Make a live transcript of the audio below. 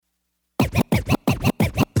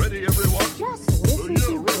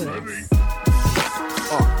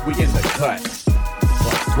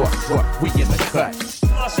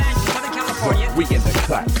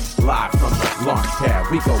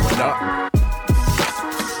we going up.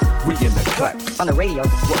 We in the cut. On the radio.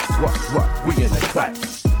 What? We in the cut.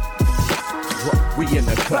 What? We in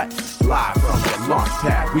the cut. Live from the launch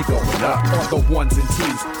pad, we going up. On the ones and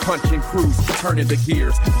twos, punching crews, turning the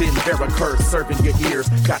gears. Then Veracruz serving your ears.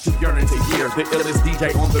 Got you yearning to hear the illest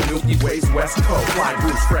DJ on the Milky Way's West Coast. Fly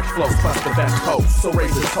blues, fresh flows, plus the best host. So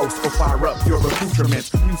raise a toast or fire up your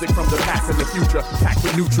accoutrements. Music from the past and the future, packed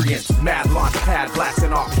with nutrients. Mad launch pad,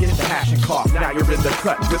 blasting off, hit the hash and cough. Now you're in the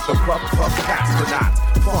cut with the puff astronauts.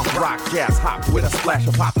 Funk, rock, jazz, hop with a splash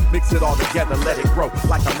of pop. Mix it all together, let it grow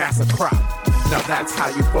like a massive crop. Now that's how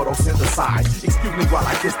you photosynthesize. Excuse me while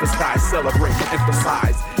I kiss the sky, celebrate and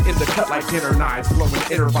emphasize. In the cut like dinner knives, blowing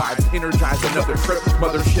inner vibes. Energize another trip,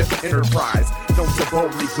 mothership enterprise. Known to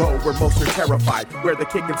boldly go where most are terrified. Where the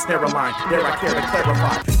kick and snare line, there I care to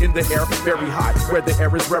clarify. In the air, very high, where the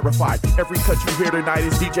air is rarefied. Every cut you hear tonight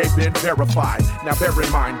is DJ Ben verified. Now bear in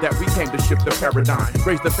mind that we came to shift the paradigm.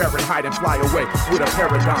 Raise the Fahrenheit and fly away with a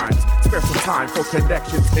paradigm. Spare some time for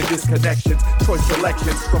connections and disconnections. Choice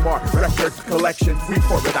selections from our record collections. We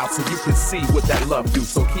pour it out so you can see what that love do.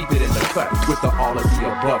 So keep it in the cut with the all of the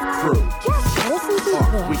above crew. Just listen to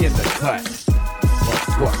this. We in the cut.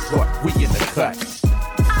 What? We in the cut.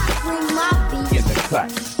 I swing my beat. In the cut.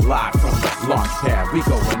 Live from the launch pad, we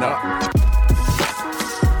going up.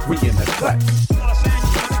 We in the cut. Los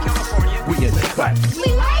Angeles, California. We in the cut.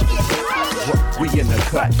 We like it, we like it. What? We in the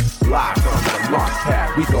cut. Live from the launch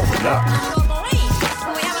pad, we going up. Won't believe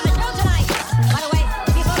who we have on the show tonight. By the way,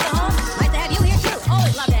 if you folks at home, nice to have you here too.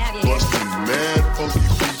 Always love to have you here. Busting mad funky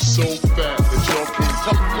beats so fat that y'all can't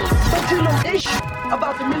help it. Don't you know this shit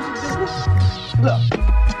about the music business? Look,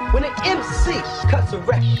 when an MC cuts a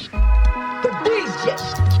record, the DJ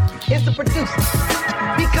is the producer.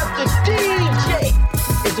 Because the DJ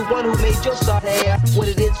is the one who made your song what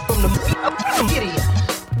it is from the idiot.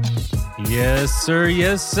 Yes, sir.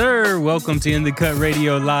 Yes, sir. Welcome to In the Cut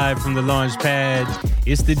Radio live from the launch pad.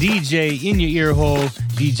 It's the DJ in your ear hole,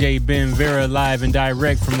 DJ Ben Vera, live and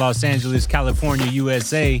direct from Los Angeles, California,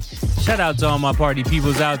 USA. Shout out to all my party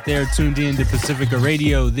peoples out there tuned in to Pacifica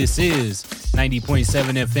Radio. This is 90.7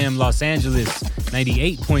 FM Los Angeles,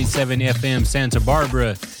 98.7 FM Santa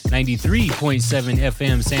Barbara, 93.7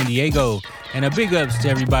 FM San Diego, and a big ups to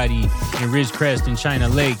everybody in Ridgecrest and China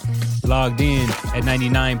Lake logged in at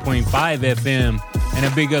 99.5 FM, and a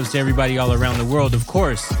big ups to everybody all around the world, of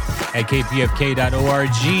course, at kpfk.org.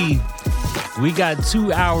 We got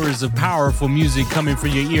 2 hours of powerful music coming for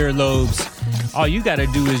your earlobes. All you gotta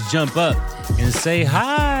do is jump up and say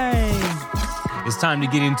hi. It's time to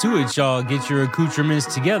get into it, y'all. Get your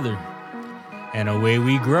accoutrements together, and away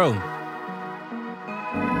we grow.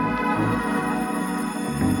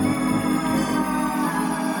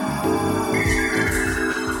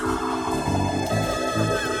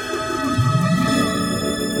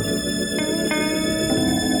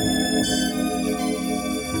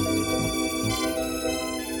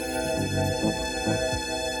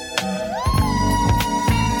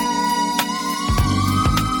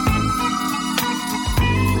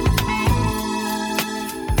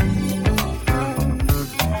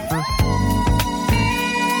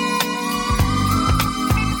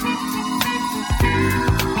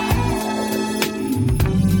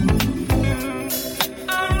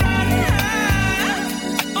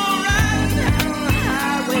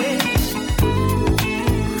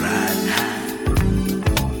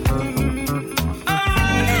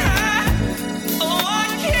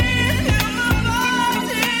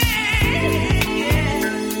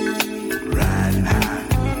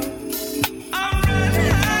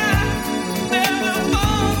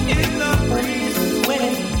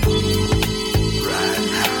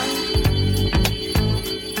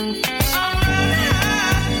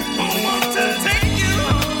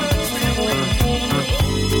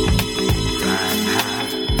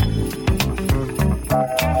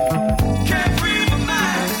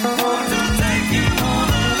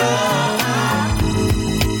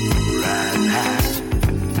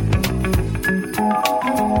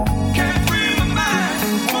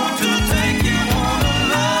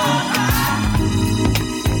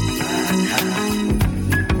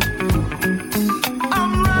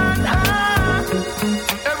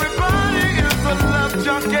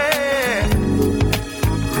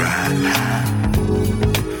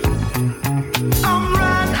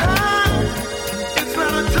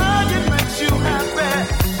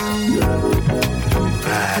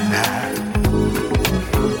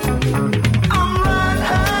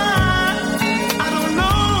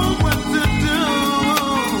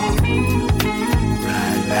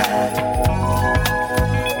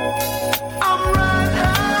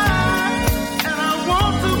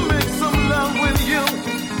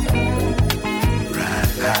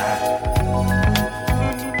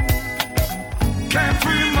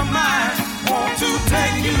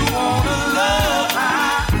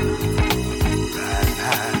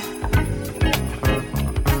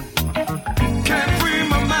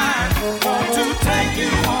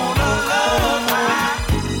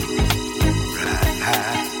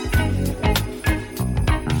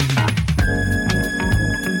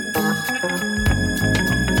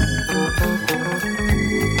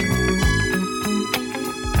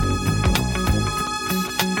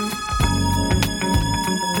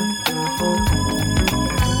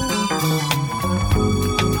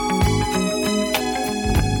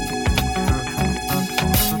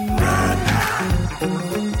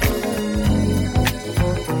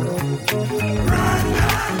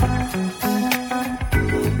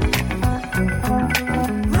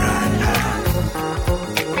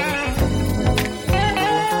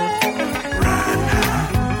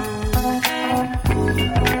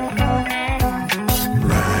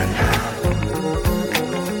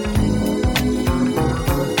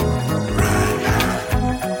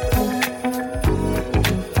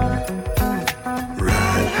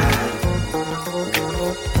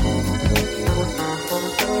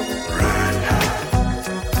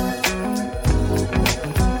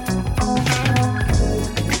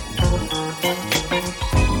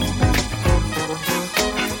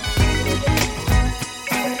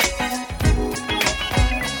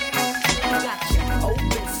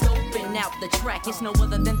 It's no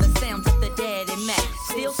other than the sounds of the Daddy Mac.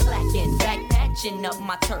 Still slacking, back patching up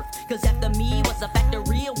my turf. Cause after me was a fact of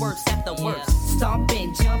real worse after worse.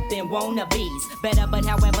 Stomping, jumping, wannabes. Better, but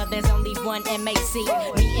however, there's only one MAC.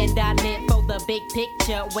 Me and I live for the big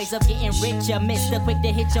picture. Ways of getting richer. Mr. Quick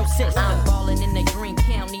to hit your sister. I'm ballin' in the Green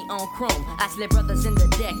County on chrome. I slip brothers in the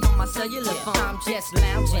deck on my cellular phone. I'm just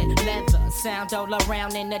lounging, leather, sound all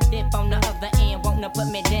around. And the dip on the other end wanna put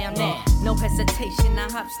me down now. No hesitation, I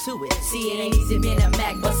hops to it. See, it ain't easy being a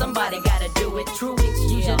Mac, but somebody gotta do it. True,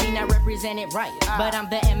 it's usually not represented right. But I'm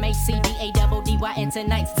the MACDADDY, and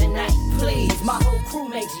tonight's the night. Please, my whole crew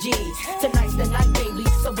makes G's. Tonight's the night, baby,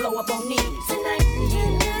 so blow up on knees. Tonight,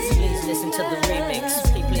 please listen to the remix.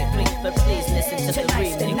 Please listen to the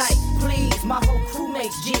remix. Tonight, please, my whole crew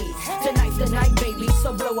makes G's. Tonight's the night, baby,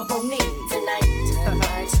 so blow up on knees. Tonight,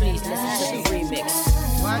 please listen to the remix.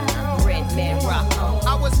 Red Man rock on.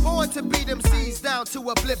 I was born to beat them C's down to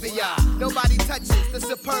oblivion. Nobody touches the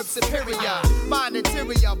superb superior. Mine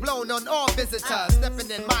interior blown on all visitors.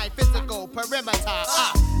 Stepping in my physical perimeter.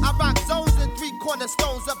 I rock zones and 3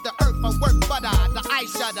 cornerstones of the earth. I work butter, the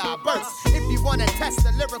ice shutter burst. If you wanna test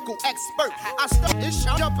the lyrical expert, I start this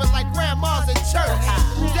show jumping like grandmas in church.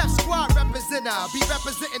 Def Squad representer, be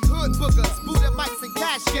representing hood boogers, Buddha mics and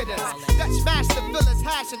cash getters. Dutch master fillers,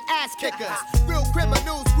 hash and ass kickers. Real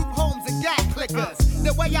criminals, group homes and gat clickers.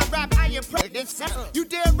 The way I rap, I impress. You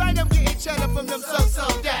damn right I'm getting cheddar from them so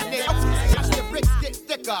that nigga. Watch the bricks get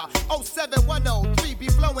thicker. 07103 be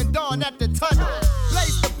blowing dawn at the tunnel.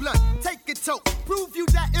 Blaze the blunt, take a toke. Prove you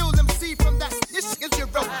that ill MC from that this is your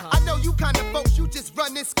rope. I know you kind of folks, you just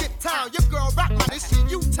run and skip town. Your girl rock my this shit,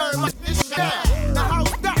 you turn my this shit down. Now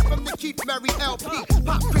how's that from the Keith Mary LP?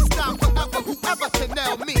 Pop crystal forever, whoever can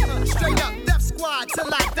nail me. Straight up, Def Squad till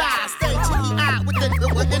I die. Stay cheeky eye with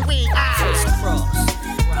the green eyes. Crisscross,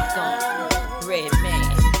 rock on, Red Man,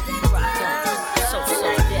 rock on, so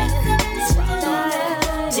death, rock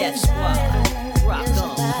on, Def Squad, rock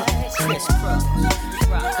on, Crisscross,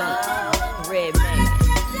 rock on, Red Man,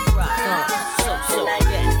 rock on, so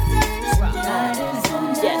death, rock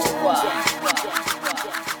on, Def Squad.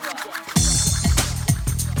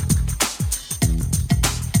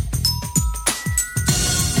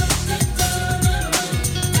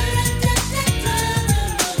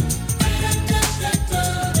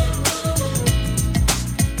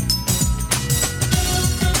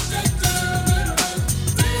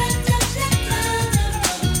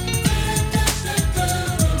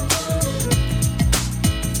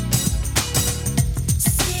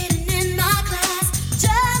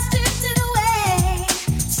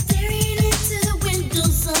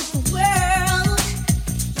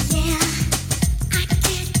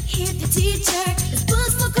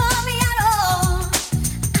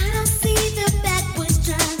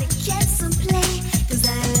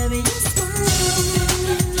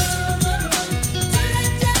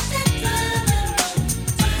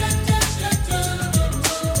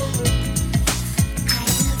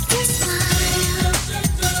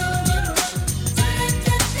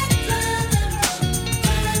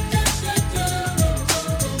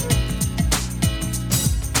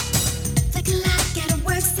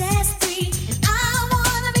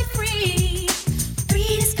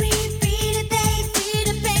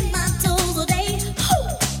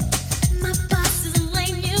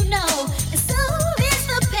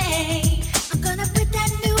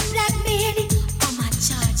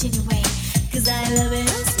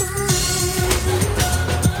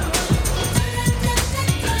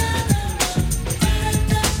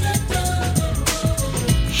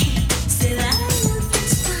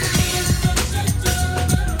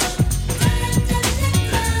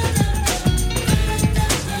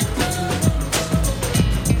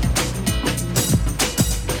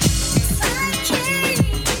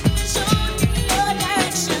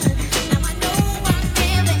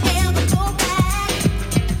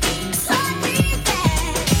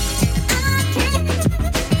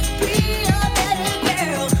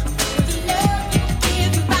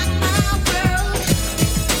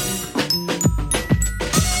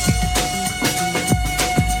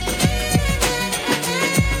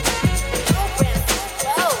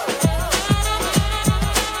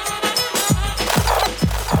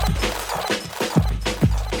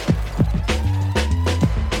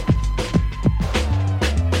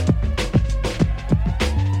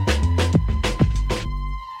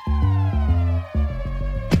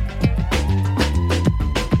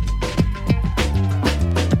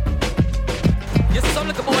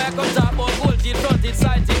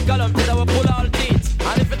 the column till I will pull all teeth.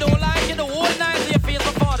 And if you don't like it, the whole night you feel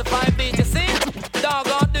for 45 beats. You see? Dog,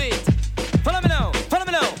 I'll do it. Follow me now, follow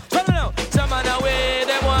me now, follow me now. Some on the way,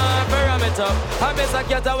 they want to ram it up. I miss a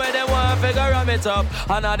cat away, they want to figure ram it up.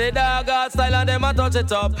 And now the dog got style and them a touch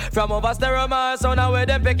it up. From over stereo man, so now where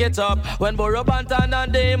they pick it up. When Burro Pantan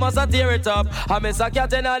and they must a tear it up. I miss a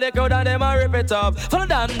cat in the crowd and them a rip it up. Follow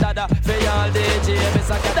Dan Dada, for y'all DJ, miss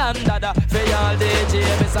a cat. Dan Dada, for y'all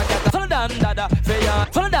DJ, miss a cat. Follow Dan Dada, for y'all.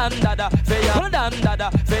 Follow Dan Dada, for y'all. Follow Dan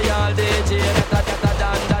Dada, for y'all DJ.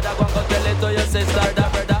 Dan Dada, go tell it to your sister, the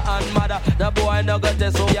brother and mother. The boy no got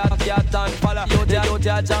this so ya and follow. You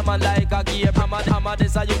jam and like a gear. Hammer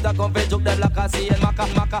this a youth a come fi juke them like a seal.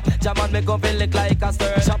 Maka jam and make come fi lick like a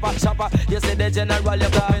stir. Shopper. You see the general you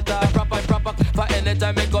got it proper. For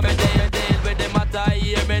anytime me come in deal with the matter.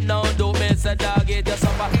 Hear me now do me say dog it your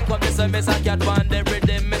supper. Come me say me say cat on the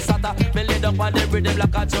rhythm me sata. Me lead up on the rhythm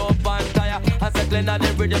like a jump on tire. And say clean on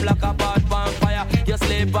the rhythm like a pot on fire. You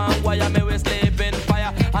sleep on wire, me we sleep in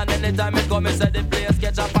fire. And anytime me come me say the place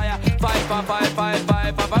catch a fire. 5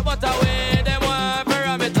 but away them want to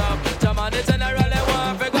ram it up. Jam on the general they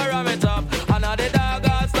want to go ram it up. And now the dog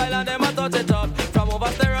got style and them a touch it up. From over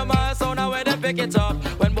stereo man sound now where they pick it up.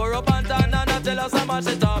 When Burro Pantan and I tell us I mash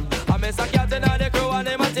it up. I miss a cat in the crew and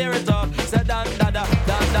them a tear it up. Say dan dada.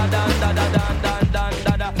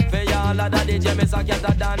 For y'all a da DJ miss a cat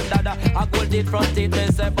a dan dada. A gold teeth front teeth me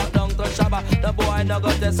say back down to Shabba. The boy no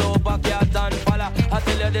got the super cat and falla. I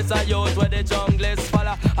tell you this a youth where the jungle is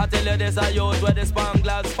falla. I tell you this a youth where the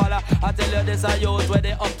spanglers falla. I tell you this a youth where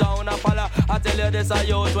the uptown a falla. I tell you this a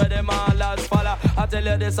youth where the malas falla. I tell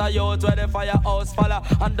you this a youth where the firehouse falla.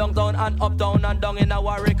 And downtown and uptown and down in a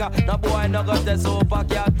Warwick. No boy no got the super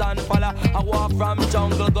cat and falla. I walk from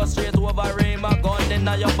jungle go straight over Rima. Gun in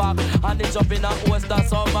your back and it jump in a Western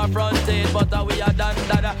summer front teeth. But we are done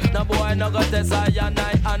dada. No boy no got the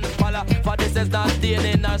cyanide and falla. For this is not deal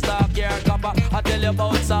in a stock here copper. I tell you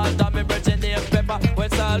about salt and me virgin name pepper. When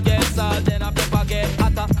salt get salt then a pepper get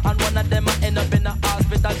hotter. And one of them a end up in a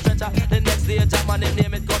hospital stretcher. The next day jam and him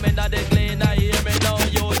name it coming out the clean. I hear me now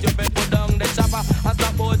youth you been put down the chopper. I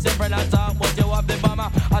stop both your friend and talk but you have the bomber.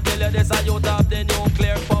 I tell you this a youth have the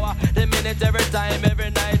nuclear power. The minute every time every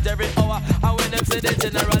night every hour. And when them say the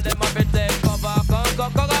general them have to take cover.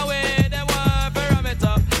 Come away them want to ram it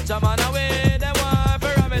up. Jam on away them want to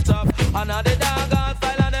ram it up. And now the dog and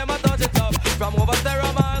style and them a touch it up. From over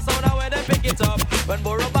stereo man sound away them pick it up. When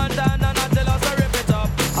Burro Pantan and I tell us to rip it up.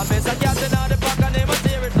 And miss a cat in the back and them a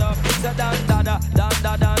tear it up. Say dan dada.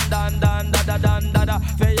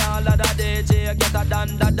 For y'all a da DJ get a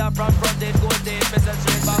dan dada. From front it go deep. Miss a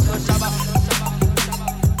straight back to Shabba.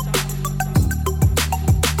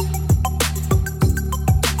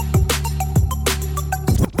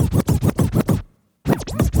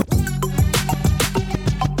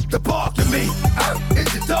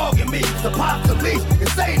 The police,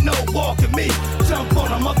 this ain't no walking me. Jump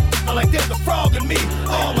on a mother like there's a frog in me.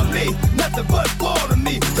 All of me, nothing but water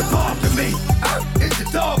me. The park in me, it's the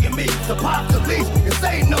dog in me. The police, this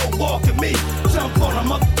ain't no walking me. Jump on a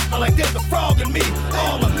mother like there's a frog in me.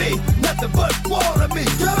 All of me, nothing but water me.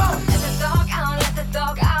 Come on. Let the dog out, let the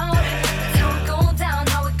dog out. Let's how it go down,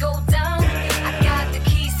 how it go down. I got the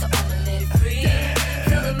keys, so I'ma let it free.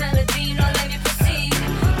 Feel the melody, no let me proceed.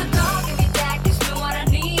 The dog give me that, gives me what I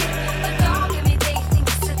need.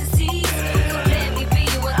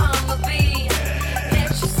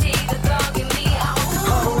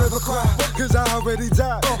 Cause I already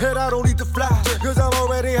died, and I don't need to fly, cause I'm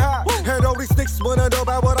already high. And all these niggas wanna know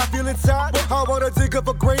about what I feel inside. I wanna dig up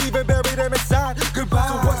a grave and bury them inside. Goodbye.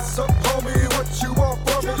 So what's up, homie? What you want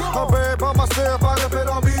from me? I'm bad by myself, I depend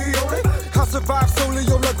on me only. I survive solely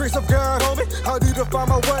on the grace of God, homie. I need to find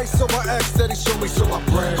my way, so I ask that he show me, so I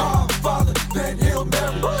pray. Our Father, then Hail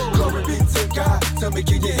Mary. Glory be to God, tell me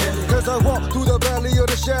can you hear me? Cause I walk through the valley of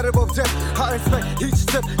the shadow of death. I inspect each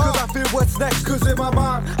step, cause I feel what's next. Cause in my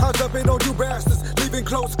mind, I'm jumping on you bastards, leaving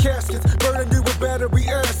closed caskets, burning you with battery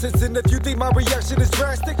acids. And if you think my reaction is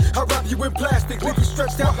drastic, I'll wrap you in plastic, leave you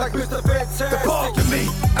stretched out like Mr. Fantastic. The bark in me,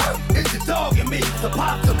 it's the dog in me. The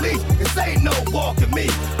police, this ain't no walking me.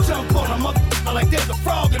 Jump on a mother like there's a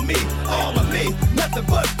frog in me. All of me, nothing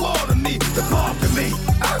but water me. The bark in me,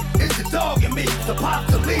 it's the dog in me. The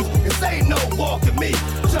police, this ain't no walking me.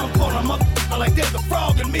 Jump on a mother like there's a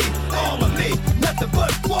frog in me. All of me, nothing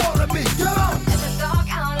but water me. Come on. Let the dog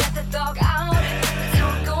out, let the dog out. Let's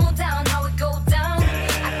how it go down, how it go down.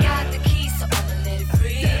 I got the keys, so I'ma let it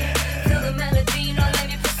free. Feel the melody, no let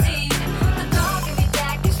me proceed. The dog give me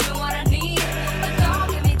that, gives me what I need. The dog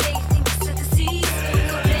give me they think it's a disease.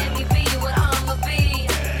 So let me be what I'ma be.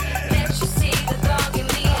 Let you see the dog in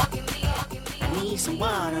me. I need some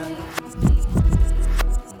water.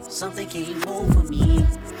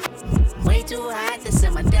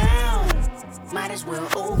 will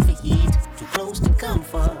overheat, too close to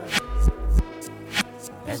comfort.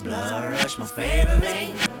 That's blood rush, my favorite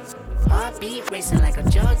vein. Heartbeat racing like a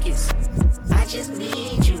junkies. I just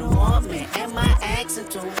need you to want me. Am I asking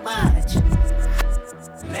too much?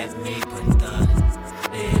 Let me put the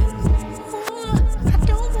in. I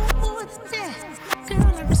don't want more than that.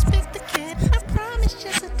 Girl, I respect the cat. I promise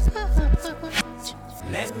just a touch.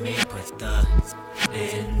 Let me put the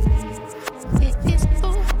in. It is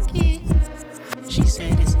okay. She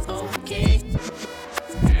said it's okay.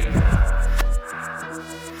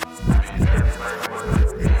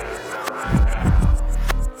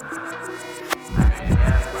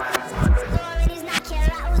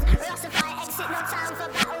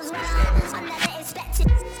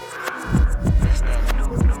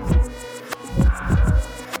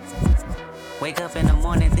 Wake up in the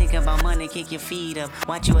morning, think about money, kick your feet up.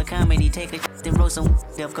 Watch you a comedy, take a then roll some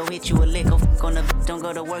up. Go hit you a lick, on the don't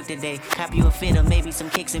go to work today. Cop you a fit or maybe some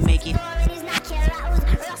kicks and make it.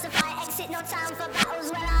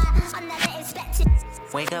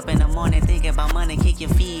 Wake up in the morning, think about money, kick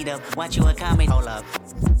your feet up. Watch you a comedy, hold up.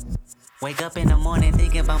 Wake up in the morning,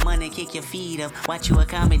 thinking about money, kick your feet up. Watch you a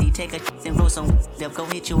comedy, take a then roll some up. Go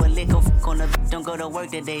hit you a lick, on the don't go to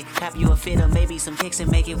work today. Cop you a fit or maybe some kicks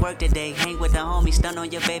and make it work today. Hang with the homies, stun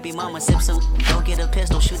on your baby mama, sip some. Go get a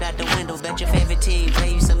pistol, shoot out the window, bet your favorite team.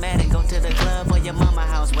 Play you some Madden, go to the club or your mama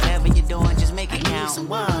house. Whatever you're doing, just make it count.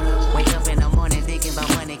 Wake up in the morning, thinking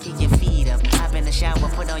about money, kick your feet up. Hop in the shower,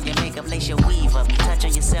 put on your makeup, lace your weave up. Touch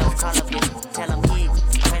on yourself, call up your, tell them yeah.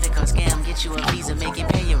 Credit card scam, get you a visa, make it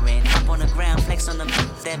pay your rent. Hop on the ground, flex on the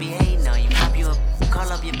that be hating on you. Pop you up, call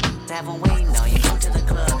up your have them waiting on you. Go to the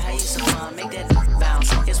club, have you some fun, make that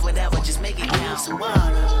bounce. It's whatever, just make it count. Some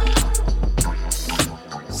water,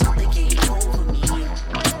 something came over me.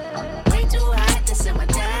 Way too hot to simmer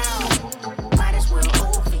down. Might as well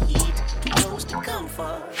overheat, too close to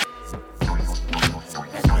comfort.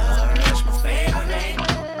 That's blood rush, my favorite.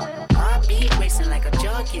 Heartbeat racing like a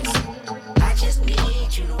junkies. I just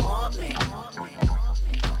need you to want me.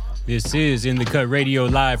 This is In The Cut Radio,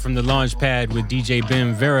 live from the launch pad with DJ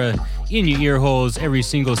Ben Vera in your ear holes every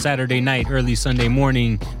single Saturday night, early Sunday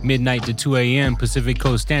morning, midnight to 2 a.m. Pacific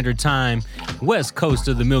Coast Standard Time, west coast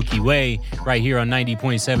of the Milky Way, right here on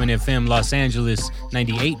 90.7 FM Los Angeles,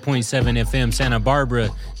 98.7 FM Santa Barbara,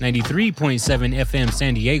 93.7 FM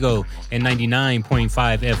San Diego, and 99.5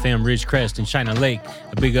 FM Ridgecrest and China Lake.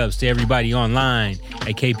 A big ups to everybody online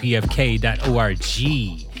at kpfk.org.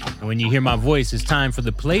 And when you hear my voice, it's time for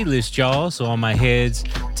the playlist, y'all. So on my heads,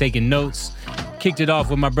 taking notes. Kicked it off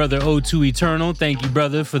with my brother O2 Eternal. Thank you,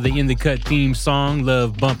 brother, for the In The Cut theme song.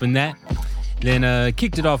 Love bumping that. Then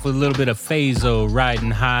kicked it off with a little bit of Phaso, Riding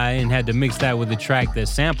High, and had to mix that with a track that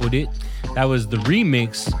sampled it. That was the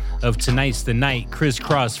remix of Tonight's the Night, Criss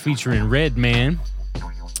Cross featuring Redman.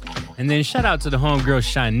 And then shout out to the homegirl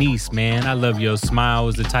Shanice, man. I Love Your Smile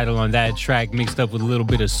was the title on that track, mixed up with a little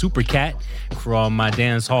bit of Supercat for all my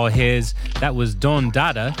dance hall heads. That was Don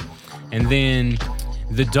Dada. And then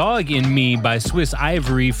The Dog in Me by Swiss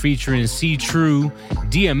Ivory featuring C True,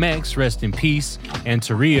 DMX, rest in peace, and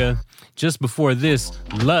Taria. Just before this,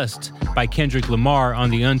 Lust by Kendrick Lamar on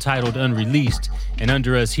the Untitled Unreleased. And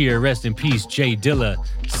under us here, rest in peace, Jay Dilla,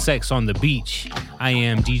 Sex on the Beach. I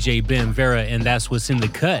am DJ Ben Vera, and that's what's in the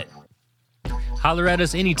cut. Holler at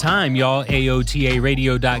us anytime, y'all.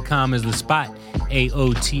 AOTARadio.com is the spot.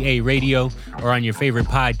 AOTA Radio, or on your favorite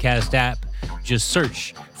podcast app. Just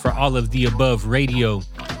search for All of the Above Radio.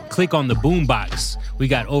 Click on the boombox. We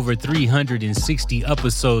got over 360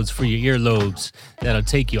 episodes for your earlobes. That'll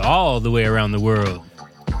take you all the way around the world.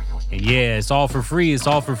 And yeah, it's all for free. It's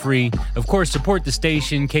all for free. Of course, support the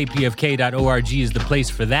station. kpfk.org is the place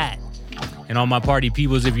for that. And all my party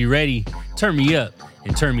peoples, if you're ready, turn me up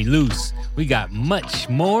and turn me loose. We got much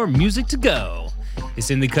more music to go. It's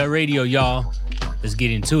In The Cut Radio, y'all. Let's get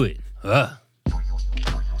into it.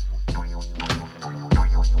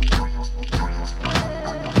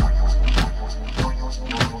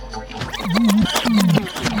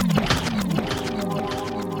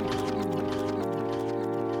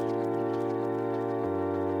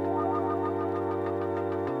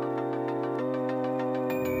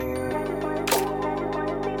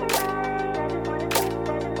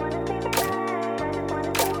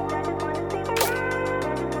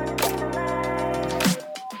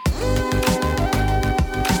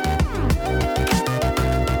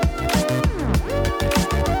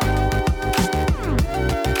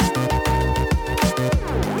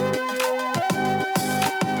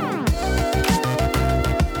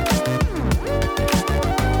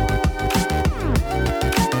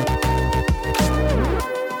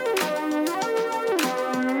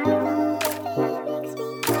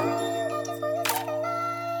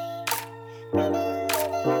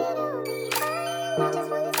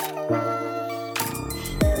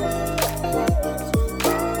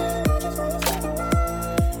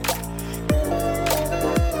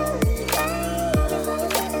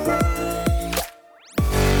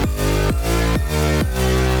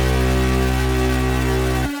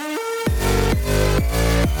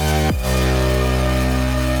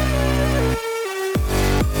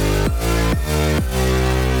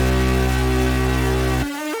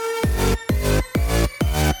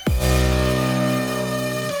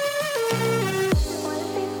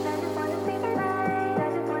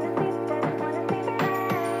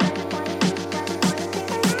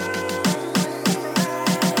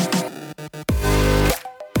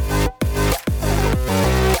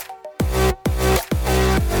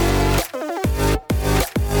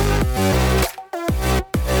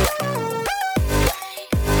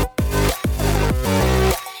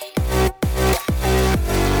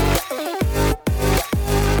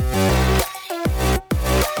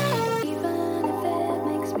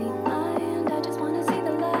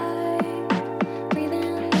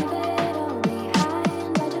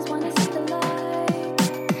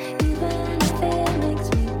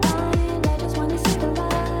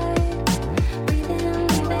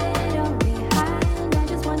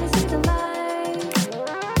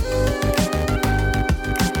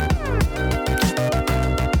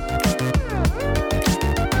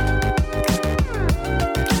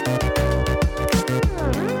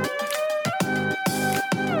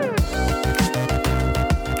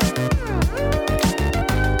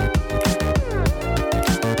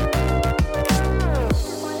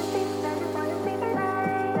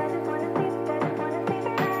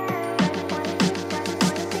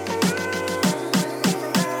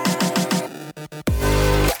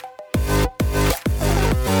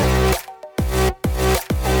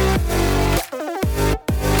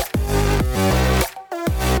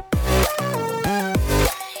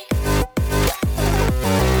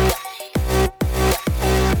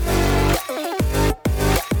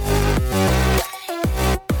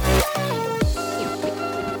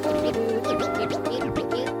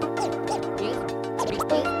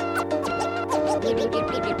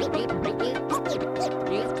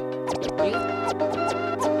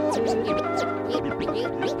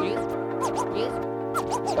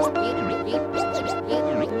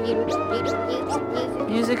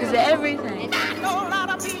 Music is everything. I know a lot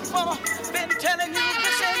of people been telling you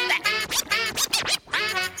this and that.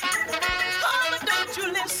 Oh, but don't you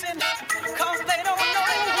listen, 'cause they don't know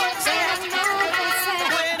what's happening.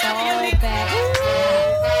 Whenever you need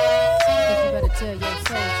You better tell your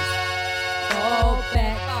soldiers. Fall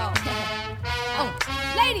back. Oh,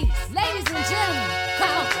 ladies and gentlemen,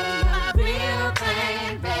 come on. Real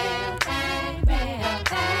thing, real thing, real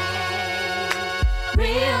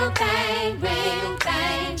thing. Real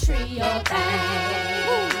thing, trio thing.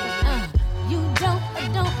 You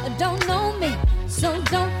don't know me, so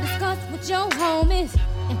don't discuss with your homies.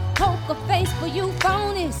 And poker face for you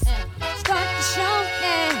phonies. Start the show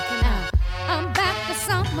now. I'm back to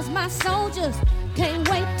summers, my soldiers. Can't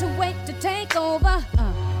wait to take over.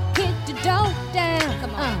 Get the dough down.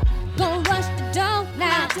 Come on. Go rush the dough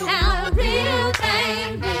now. Real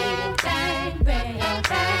thing, real thing, real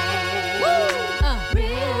thing. Woo!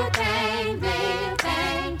 Real thing,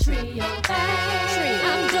 trio thing.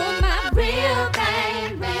 I'm doing my real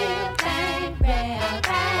thing, real thing.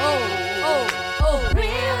 Oh,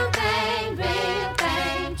 real thing,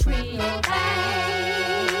 trio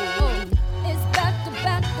thing. It's about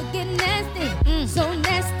to get nasty. So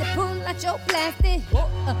nasty, pull out your plastic.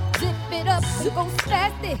 Zip it up, you gon'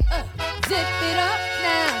 spast it. Zip it up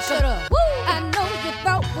now. Shut up. I know you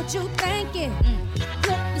thought what you thinking.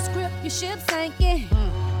 Flip the script, your ship sinking.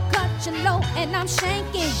 Cut you low and I'm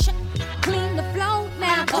shanking. Clean the flow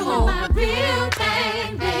now. Come on. My real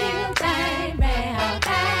thing, real thing, real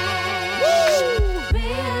thing.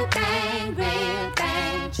 Real thing,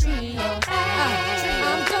 trio thing.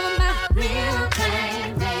 I'm doing my real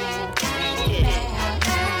thing, real thing.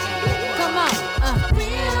 Come on.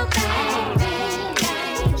 Real thing, trio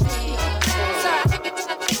thing. Sorry.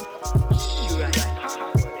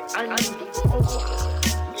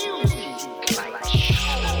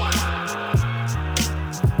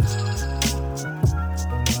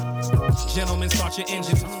 Gentlemen, start your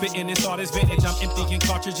engines. Spitting this artist vintage. I'm emptying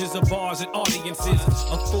cartridges of bars and audiences.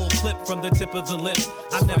 A full clip from the tip of the lip.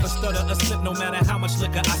 I never stutter or slip, no matter how much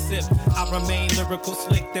liquor I sip. I remain lyrical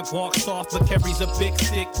slick that walks soft but carries a big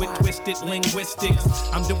stick with twisted linguistics.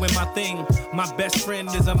 I'm doing my thing. My best friend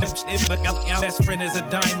is a bitch, but my best friend is a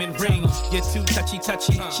diamond ring. You're too touchy.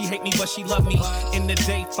 She hate me, but she love me. In the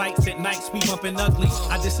day, fights at nights, we bumping ugly.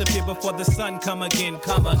 I disappear before the sun come again.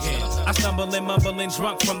 I stumble and mumble and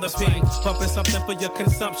drunk from the pen. Bumping something for your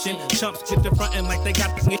consumption. Chumps get to frontin' like they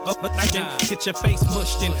got the up, but I can get your face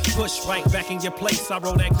mushed and push right back in your place. I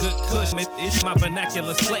roll that good kush, it's my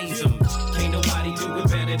vernacular slays 'em. Can't nobody do it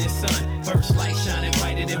better than sun. First light shining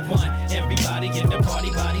brighter than one. Everybody in the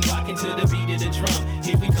party, body rocking to the beat of the drum.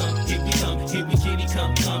 Here we come, here we come, here we kitty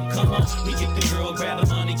come on. We get the girl, grab the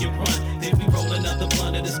money, get run. Then we roll another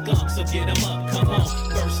blunt of the skunk, so get 'em up, come on.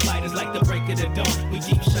 First light is like the break of the dawn. We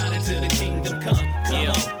keep shining till the kingdom come.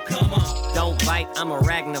 Come on. Don't bite, I'm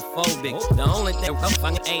arachnophobic. The only thing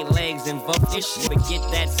I'm 8 legs invoke this shit. But get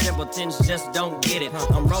that simpletons just don't get it.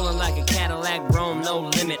 I'm rolling like a Cadillac Rome, no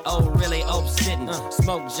limit. Oh, really, sitting.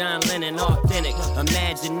 Smoke John Lennon, authentic.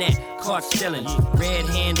 Imagine that, caught stealing. Red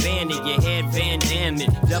hand bandit, your head Van Damme.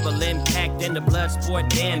 Double impact and the blood sport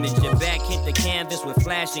damage. Your back hit the canvas with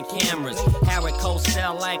flashing cameras. Howard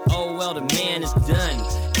Cosell like, oh well, the man is done.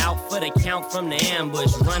 Out for the count from the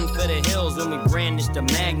ambush. Run for the hills when we brandish the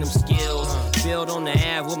magnum skills. Build on the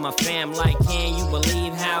Ave with my fam like, can you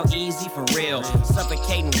believe how easy for real?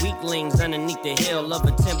 Suffocating weaklings underneath the hill of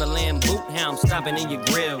a Timberland boot hound stopping in your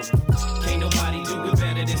grill. Can't nobody do it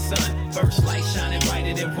better than sun. First light shining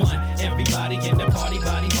brighter than one. Everybody in the party,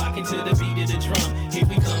 body rocking to the beat of the drum. Here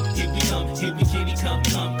we come, here we come, here we kitty come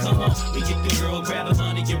on. We get the girl, grab the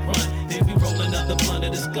money, get run. Then we roll another blunt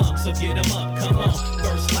of the skunk, so get 'em up, come on.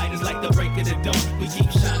 First light is like the break of the dawn. We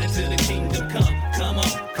keep shining till the kingdom come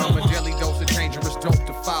on. I'm a deadly dose of dangerous dope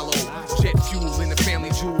to follow. Jet fuel in the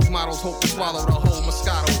family jewels, models hope to swallow the whole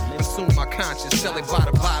Moscato. Consume my conscience, sell it by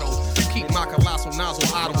the bottle. Keep my colossal nozzle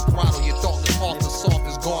auto throttle. Your thoughtless off the soft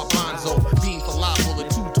as garbanzo. Bean falafel, the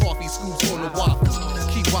 2 toffee scoops on the waffle.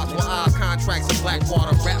 Keep watch with eye contracts of black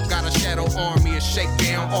water. Rap got a shadow army of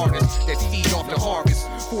shakedown artists that feed off the harvest.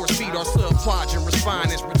 Force feed our sub-quadrant,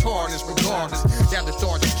 respond as retardants regardless. That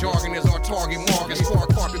lethargic jargon is our target markers. Car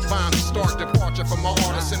carpet bombs to start departure from our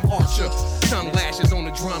artisan archer. Tongue lashes on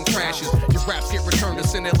the drum crashes. Your raps get returned to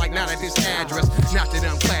send it like not at this address. Not that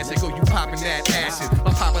I'm classic or you popping that acid.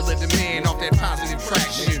 A popular demand off that positive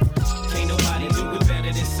traction. Can't nobody do it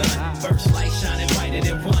better than sun. First light shining brighter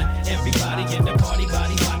than one. Everybody in the party,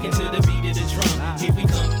 body rocking to the beat of the drum. Here we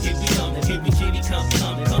come, here we come, here we kitty come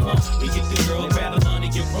on. We get the girl, grab the money,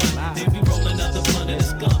 get run. Then we roll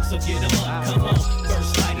get 'em up, come on.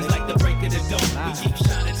 First light is like the break of the dawn. We keep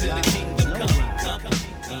shining till the kingdom come.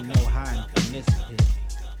 Ain't no hiding from this hit.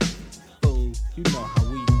 Fool, you know how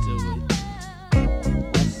we do it.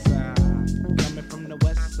 West side, coming from the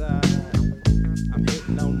west side. I'm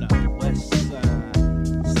hitting on the west side,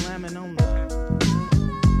 slamming on the.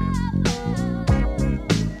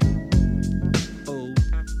 Fool.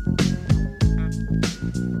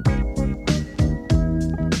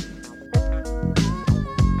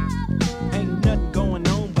 Ain't nothing going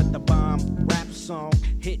on but the bomb rap song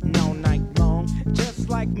hitting all night long. Just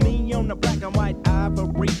like me on the black and white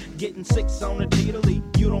ivory, getting 6 on the T-to-Lee.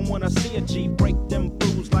 You don't wanna see a G break them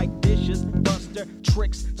fools like dishes, buster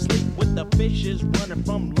tricks, sleep with the fishes, running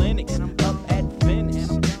from Lennox up at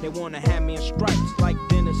Venice. They wanna have me in stripes like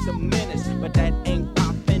Dennis the Menace, but that ain't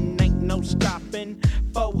poppin', ain't no stopping.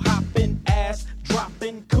 Faux hopping, ass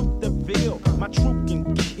dropping, Coupe de Ville, my troop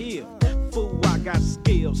can kill. Fool, I got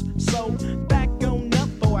skills, so back on up,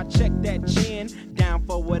 or I check that chin, down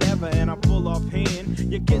for whatever, and I pull off hand.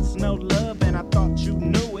 You get no love, and I thought you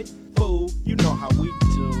knew it. Fool, you know how we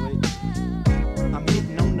do it. I'm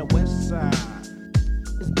hitting on the west side,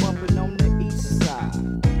 it's bumping on the east side,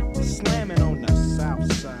 slamming on the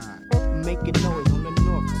south side, making noise on the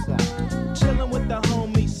north side. Chilling with the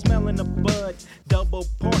homies, smelling the bud, double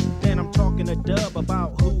park. Then I'm talking to Dub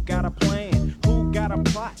about who got a plan, who got a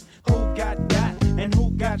plot, who got and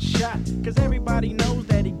who got shot. Cause everybody knows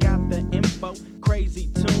that he got the info. Crazy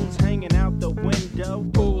tunes hanging out the window.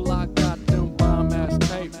 Fool, I got them bomb ass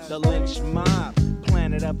tapes. The Lynch Mob,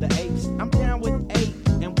 Planet of the Apes. I'm down with 8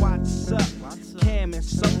 and what's up? Cam and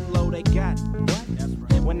Solo, they got what? That's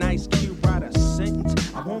right. When Ice Cube write a sentence,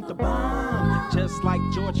 I want the bomb, just like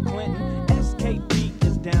George Clinton. SKP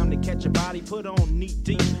is down to catch a body, put on knee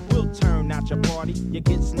deep. We'll turn out your party. You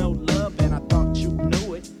get no love, and I thought you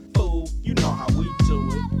knew it. Fool, you know how we do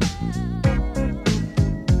it.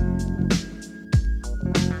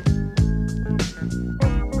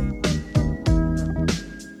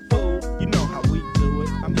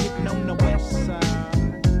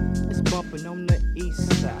 On the east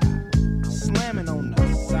side, slamming on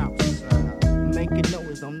the south side, making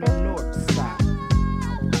noise on the north side.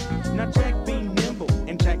 Now Jack be nimble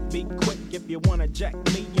and Jack be quick if you wanna jack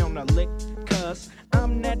me on a lick, cause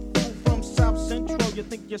I'm that fool from South Central. You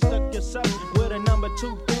think you stuck yourself with a number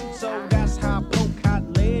 2 beat, so that's how I poke hot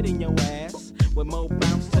lead in your ass. With more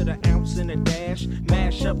bounce to the ounce in a dash,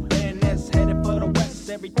 mash up and that's headed for the west.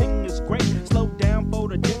 Everything is great, slow down for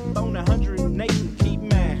the dip on 108 and keep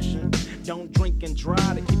mashing. Don't drink and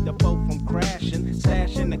drive to keep the boat from crashing.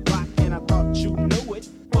 Stashing the clock, and I thought you knew it.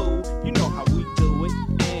 Fool, you know how we do it.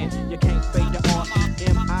 And you can't fade the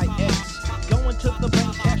REMIX. Going to the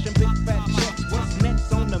bank, cashing big fat checks. What's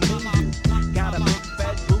next on the menu? Got a big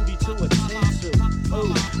fat booty to attend to.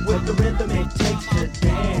 Ooh, with the rhythm it takes to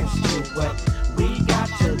dance to what we got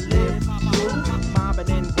to live through.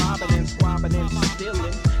 Mobbing and robbing and squabbing and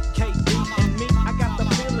stealing. KD and me, I got the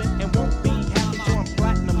feeling and won't be happy till I'm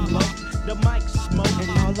platinum low. The mic smoke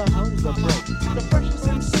and all the hoes are broke. The freshest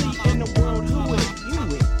MC in the world, who it? You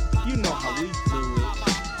it. You know how we do it.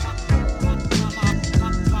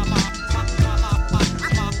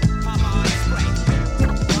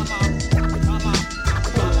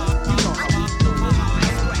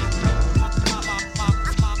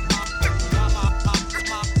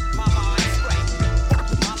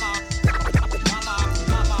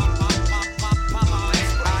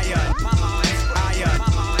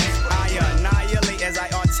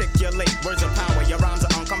 Words of power, your rhymes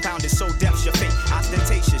are uncompounded, so depth's your fate.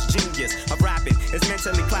 Ostentatious genius of rapping is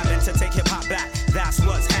mentally clapping to take hip hop back. That's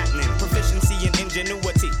what's happening. Proficiency and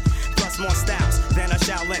ingenuity, plus more styles than a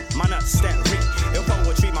Shaolin monastery. In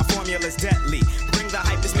poetry, my formula's deadly. Bring the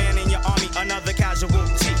hypest man in your army, another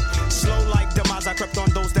casualty. Slow like demise, I crept on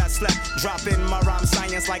those that slept. Dropping my rhyme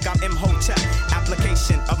science like I'm Imhotep.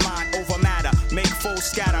 Application of mind over matter, make full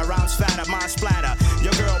scatter, rhymes fatter, mind splatter.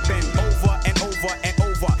 Your girl been over and over and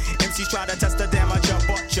over. MCs try to test the damage,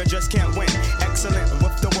 but you just can't win. Excellent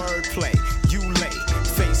with the wordplay. You lay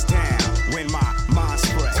face down when my mind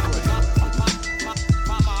spread.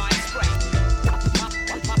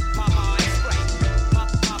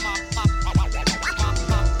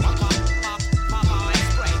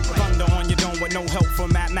 Thunder on your dome with no help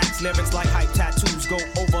from Mad Max. Lyrics like hype tattoos go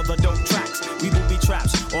over the dope tracks. We booby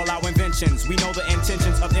traps, all our inventions. We know the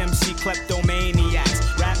intentions of MC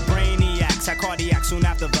kleptomaniacs. Rap brainiacs, had cardiac soon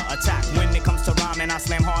after the attack. When it comes to rhyming, I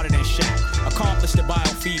slam harder than Shaq. Accomplish the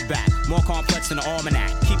biofeedback, more complex than an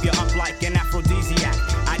almanac. Keep you up like an aphrodisiac.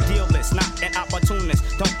 Idealist, not an opportunist.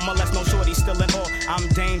 Don't molest no shorty, still in awe. I'm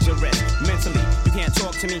dangerous. Mentally, you can't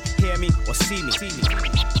talk to me, hear me, or see me.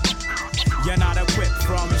 You're not equipped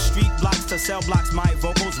from street blocks to cell blocks. My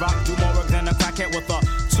vocals rock, do more than a crackhead with a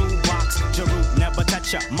toolbox. Jarut, never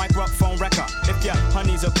touch ya, microphone wrecker. If your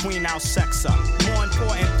honey's a queen, I'll sex her. More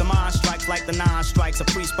important, the mind strikes like the 9 strikes. A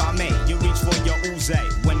priest by me, you reach for your ooze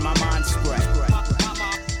when my mind spray.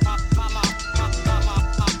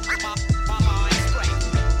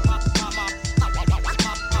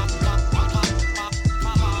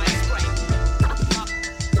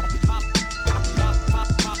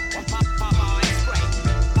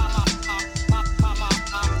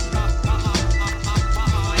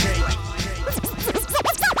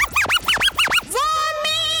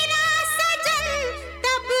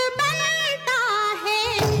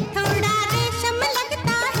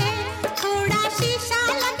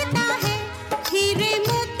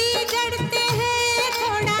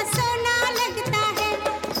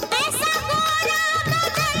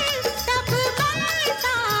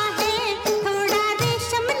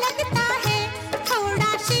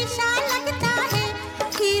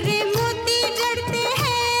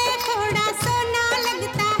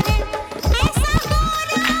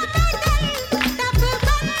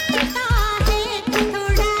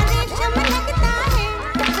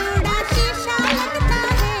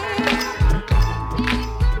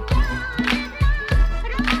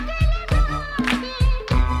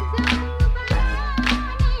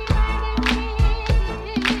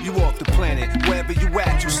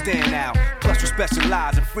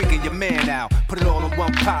 Specialize in freaking your man out. Put it all in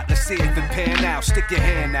one pot, let's see if it pan out. Stick your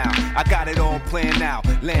hand out, I got it all planned out.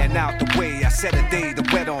 Laying out the way, I set a day to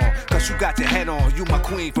wet on. Cause you got your head on, you my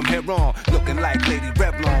queen from here on. Looking like Lady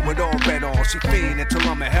Revlon with all red on. She fiend until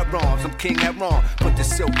I'm a Heron, I'm King Heron. Put the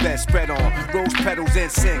silk bed spread on. Rose petals,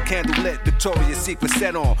 incense, candle lit, Victoria's Secret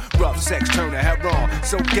set on. Rough sex, turn to Heron.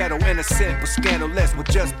 So ghetto, innocent, but scandalous with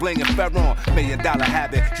just bling and Ferron. $1 million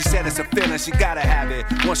habit, she said it's a feeling, she gotta have it.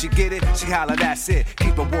 Once she get it, she holler, that's it.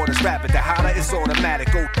 Keep her waters rapid, the holler is automatic.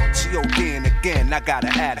 Oh, she ODing again, I gotta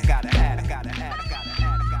add it, gotta add it, gotta add it.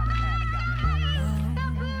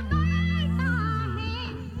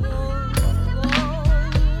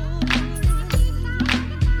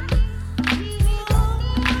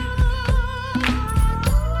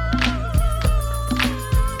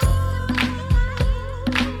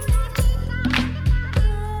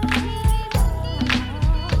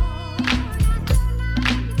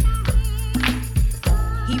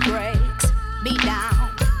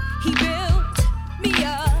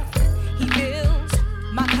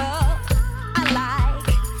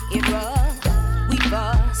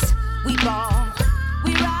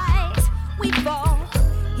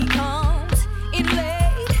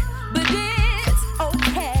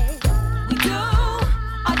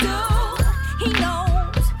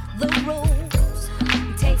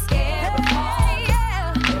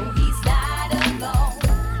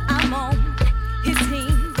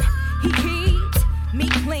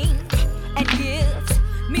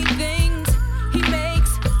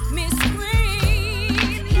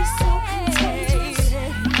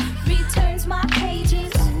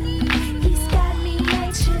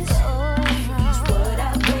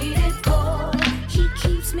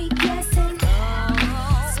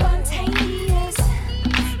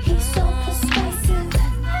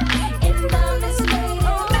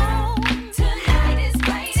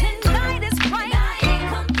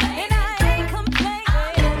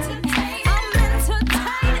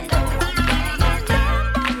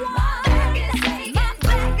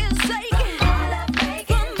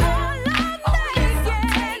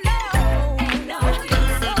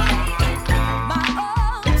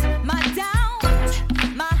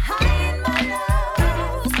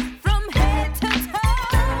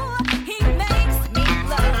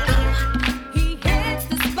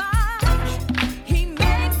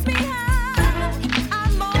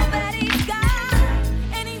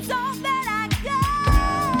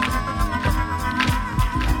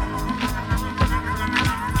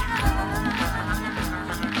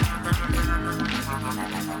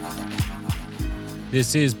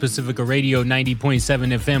 This is Pacifica Radio 90.7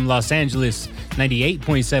 FM Los Angeles, 98.7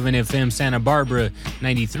 FM Santa Barbara,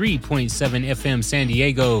 93.7 FM San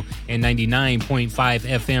Diego, and 99.5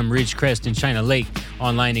 FM Ridgecrest and China Lake.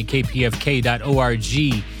 Online at kpfk.org.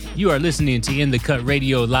 You are listening to In the Cut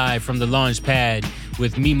Radio live from the launch pad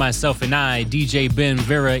with me, myself, and I, DJ Ben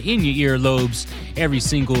Vera, in your earlobes every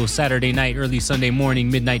single Saturday night, early Sunday morning,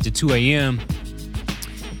 midnight to 2 a.m.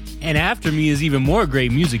 And after me is even more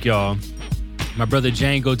great music, y'all. My brother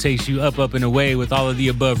Django takes you up, and away with all of the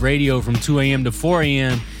above radio from 2 a.m. to 4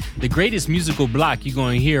 a.m. The greatest musical block you're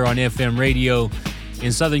going to hear on FM radio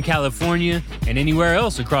in Southern California and anywhere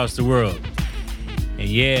else across the world. And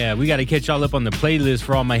yeah, we got to catch y'all up on the playlist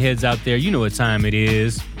for all my heads out there. You know what time it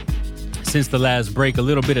is. Since the last break, a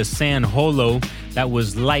little bit of San Holo. That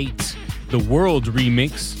was Light, the World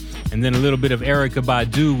remix. And then a little bit of Erykah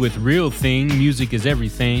Badu with Real Thing, Music is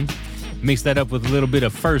Everything. Mix that up with a little bit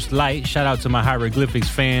of First Light. Shout out to my Hieroglyphics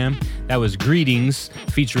fam. That was Greetings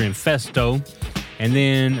featuring Festo. And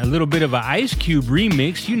then a little bit of an Ice Cube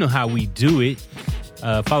remix. You know how we do it.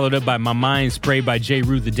 Followed up by My Mind Spray by J.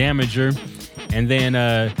 Rue the Damager. And then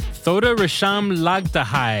Thoda Rasham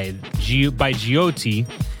Lagtahai by Jyoti.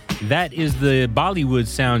 That is the Bollywood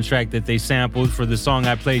soundtrack that they sampled for the song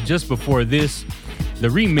I played just before this. The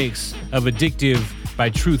remix of Addictive by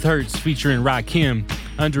Truth Hurts featuring Rakim.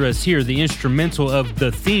 Under us here, the instrumental of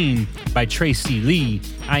The Theme by Tracy Lee.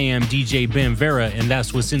 I am DJ Ben Vera, and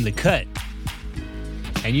that's what's in the cut.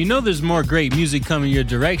 And you know there's more great music coming your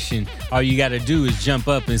direction. All you got to do is jump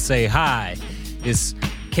up and say hi. It's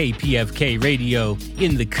KPFK Radio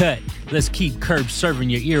in the cut. Let's keep Curb serving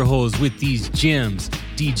your ear holes with these gems.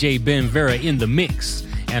 DJ Ben Vera in the mix,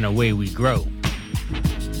 and away we grow.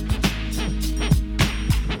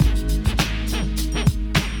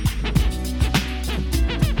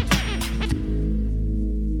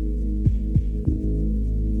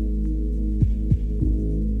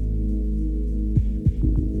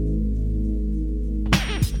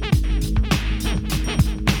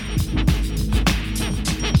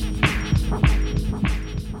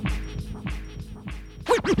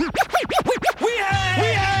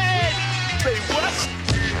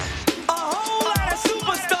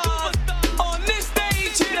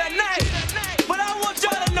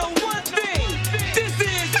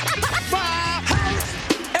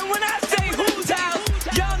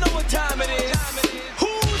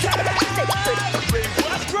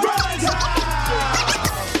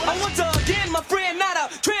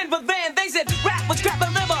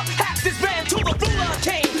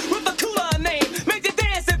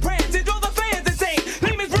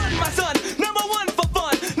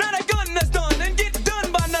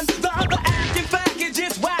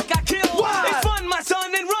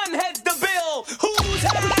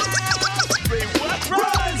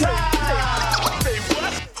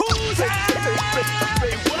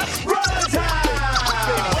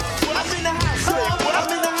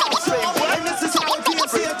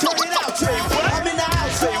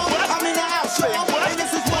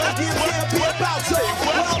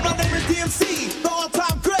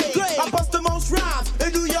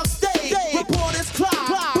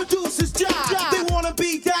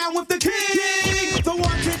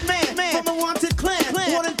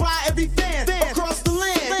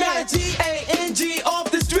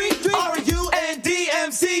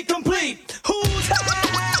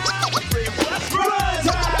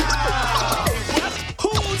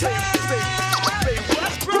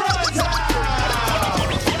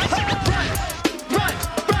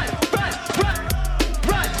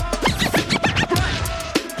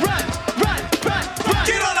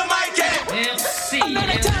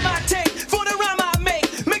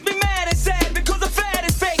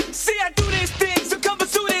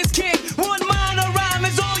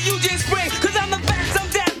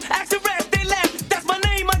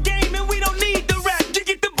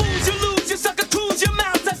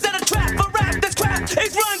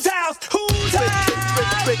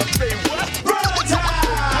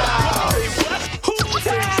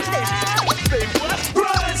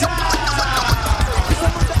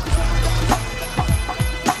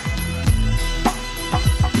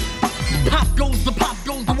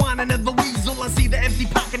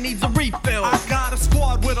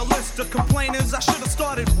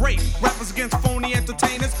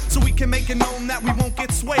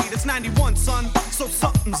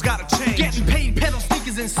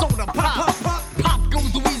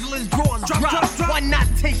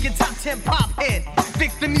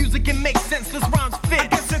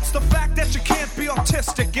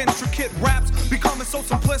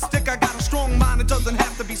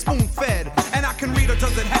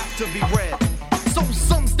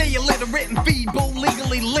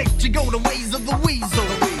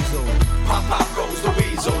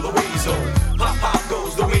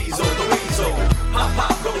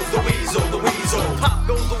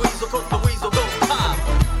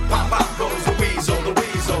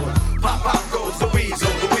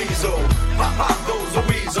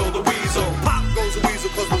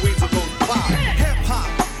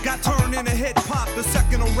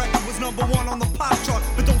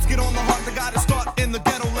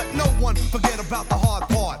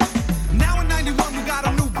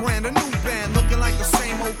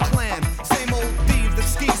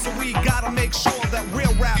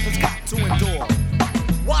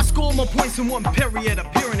 My point Lines in one period,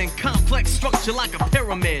 appearing in complex structure like a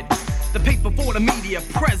pyramid. The paper for the media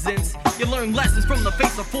presence. You learn lessons from the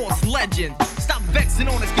face of false legend. Stop vexing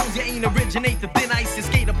on the skills you ain't originate. The thin ice you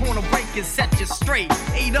skate upon a break and set you straight.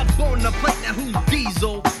 Ate up on the plate, now who's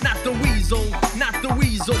Diesel? Not the weasel, not the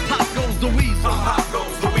weasel. Pop goes the weasel. Pop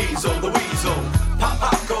goes the weasel, the weasel.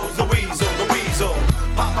 Pop goes the weasel, the weasel.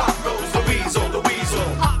 Pop goes the weasel, the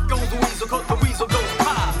weasel. Pop goes the weasel, cause the weasel goes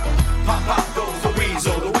pop. Pop goes the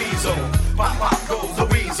weasel, the weasel. Pop goes the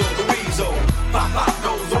weasel, the weasel. Pop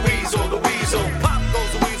goes the weasel, the weasel. Pop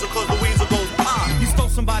goes the weasel, cause the weasel goes pop. You stole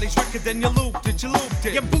somebody's record, then you looped it, you looped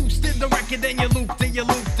it. You boosted the record, then you looped it, you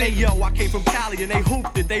looped it. Hey yo, I came from Cali and they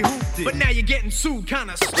hooped it, they hooped it. But now you're getting sued,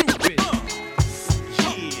 kinda stupid.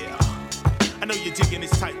 Yeah, I know you're digging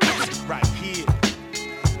this type right here.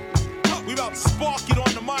 We about to spark it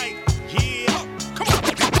on the mic. Yeah, come on,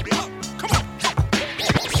 come on.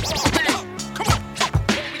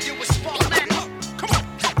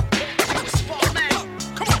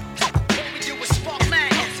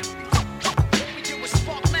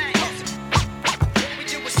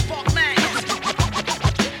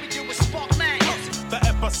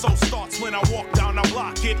 So starts when I walk down, I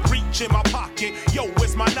block it, reach in my pocket. Yo,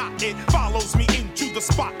 where's my knot? It follows me into the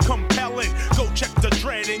spot, compelling. Go check the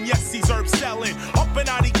dread, and yes, he's herb selling. Up and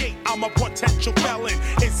out the gate, I'm a potential felon.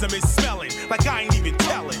 Ism is smelling like I ain't even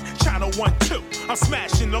telling. Channel 1, 2, I'm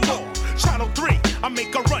smashing the law. Channel 3, I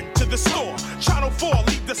make a run to the store. Channel 4,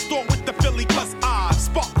 leave the store with the Philly, cause I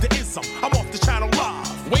spark the ism. I'm off the channel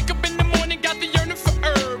live. Wake up in the morning, got the yearning for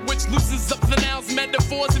herb, which loosens up the nouns,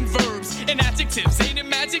 metaphors, and verbs, and adjectives. Ain't it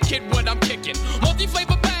magic, kid, what I'm kicking?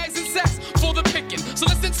 Multi-flavor bags and sacks for the picking. So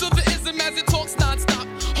listen to the ism as it talks non-stop.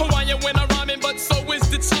 Hawaiian when I'm rhyming, but so is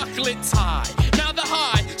the chocolate tie. Now the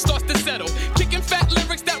high starts to settle, kicking fat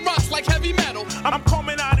lyrics that rocks like heavy metal. I'm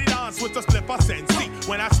coming out of dance with a slip of sense.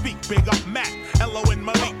 When I speak, big up Mac, Elo and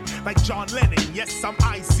Malik, like John Lennon. Yes, I'm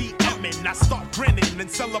ICMing. I start grinning and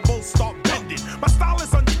syllables start bending. My style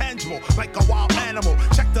is untangible, like a wild animal.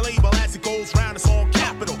 Check the label as it goes round, it's on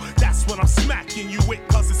capital. That's when I'm smacking you with,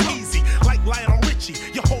 cause it's easy. Like Lionel Richie,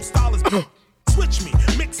 your whole style is switch me,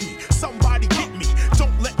 mix me, somebody get me.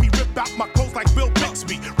 Don't let me rip out my clothes like Bill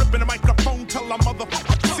Bixby. Ripping the microphone till I'm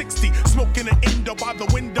motherfucking 60. Smoking an Indo by the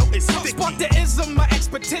window is sticky. Spark the ism, my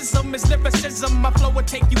expertism is lyricism. My flow will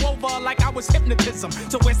take you over like I was hypnotism.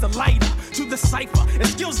 So where's the lighter to the cipher? And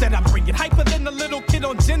skills that I bring it hyper than a little kid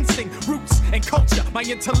on ginseng. Roots and culture, my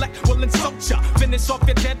intellect will insult ya. Finish off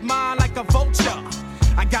your dead mind like a vulture.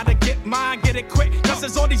 I gotta get mine, get it quick, cause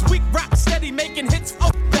there's all these weak raps steady making hits,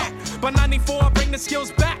 fuck that. By 94, I bring the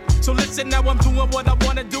skills back. So listen, now I'm doing what I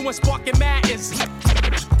wanna do and sparking madness. We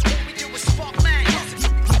do a spark madness.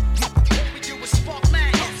 We do a spark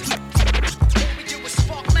madness. We do a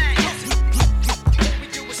spark madness. We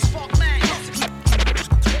do a spark madness.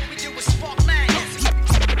 We do a spark madness.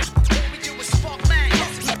 We do a spark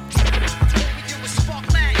madness. We do a spark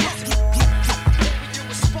madness. We do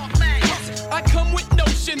a spark madness. I come with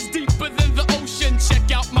notions deeper than the ocean.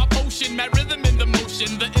 Check out my potion, mad rhythm in the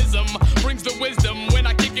motion. The ism brings the wisdom when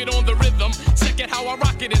I kick it on the rhythm. Check it how I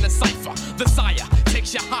rock it in a cipher. The sire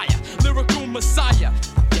takes you higher, lyrical messiah.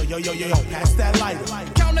 Yo, pass that lighter.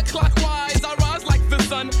 Counterclockwise, I rise like the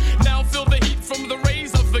sun. Now feel the heat from the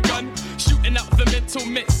rays of the gun, shooting out the mental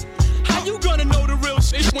mist. How you gonna know the real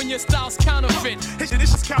shit when your style's counterfeit? This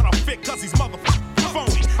is counterfeit cause he's motherfucking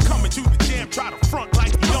phony. Coming to the jam, try to front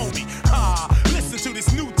like you know me. Listen to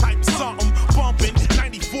this new type of something. Bumping,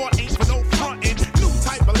 94 ain't for no frontin'. New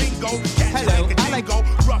type of lingo, catch like a dingo.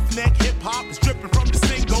 Roughneck hip-hop is dripping from the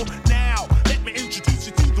single. Now, let me introduce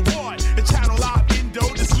you to the one. The channel live window,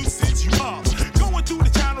 this loosens you up. Going through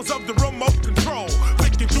the channels of the remote control.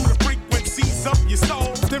 Flicking through the frequencies of your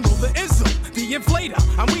soul. Then roll the ism, the inflator.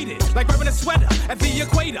 I'm weeded, like wearing a sweater at the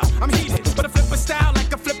equator. I'm heated, but I flip a style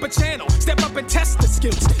like a flipper channel. Step up and test the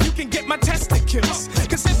skills. You can get my testicles.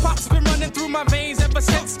 Cause hip-hop's been running through my veins ever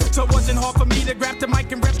since. So it wasn't hard for me to grab the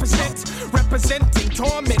mic and represent. Representing,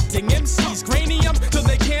 tormenting MCs, cranium till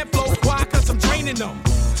they can't flow. Why? Cause I'm draining them.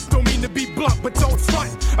 Don't mean to be blunt, but don't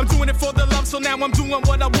front. I'm doing it for the love, so now I'm doing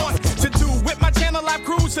what I want to do with my channel live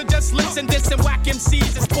crew. So just listen, this and whack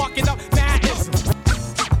MCs is sparking up madism.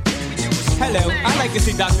 Hello, I'd like to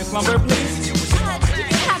see Dr. Slumber, please. Do you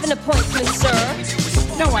have an appointment,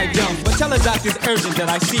 sir? No, I don't, but tell the doctor's urgent that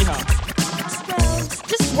I see her. Well,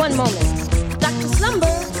 just one moment.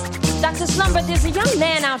 Dr. Slumber, there's a young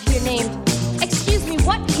man out here named... Excuse me,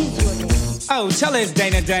 what is your name? Oh, tell her it's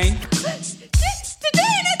Dana Dane.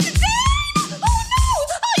 Dana! Oh, no!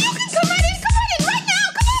 Oh, you can come right in right now!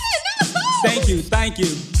 Come on in! Thank you.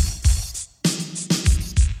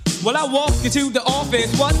 Well, I walked into the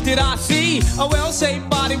office, what did I see? A well-shaped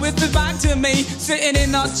body with his back to me, sitting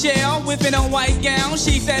in a chair with in a white gown.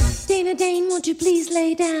 She said, Dana Dane, won't you please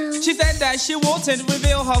lay down? She said that she wanted to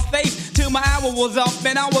reveal her face till my hour was up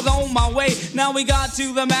and I was on my way. Now we got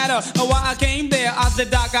to the matter of why I came there. I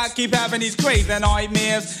said, Doc, I keep having these crazy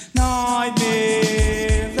nightmares.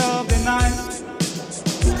 Nightmares of the night.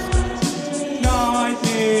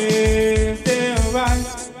 Nightmares, they're right.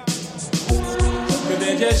 Cause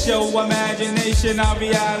they just show imagination of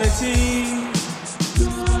reality.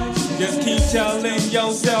 Just keep telling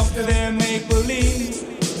yourself that they're make-believe.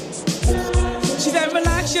 She said,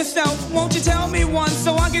 relax yourself, won't you tell me once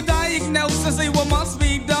so I can diagnose and see what must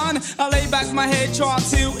be done. I lay back my head, tried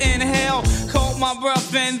to inhale, caught my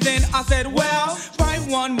breath and then I said, well, right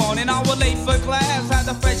one morning I was late for class. Had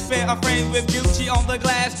a fresh pair of frames with Gucci on the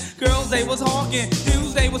glass. Girls, they was hawking,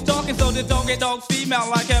 dudes, they was talking, so the dog female,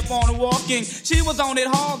 I kept on walking. She was on it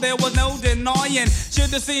hard, there was no denying.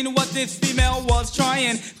 Should've seen what this female was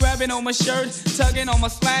trying. Grabbing on my shirt, tugging on my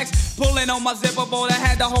slacks, pulling on my zipper, boy, I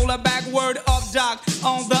had to hold her back. Word up, Doc,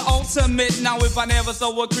 on the ultimate. Now if I never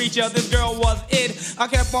saw a creature, this girl was it. I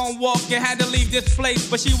kept on walking, had to leave this place,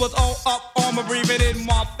 but she was all up on me, breathing in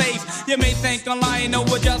my face. You may think I'm lying, no,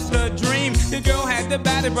 it just a dream. The girl had the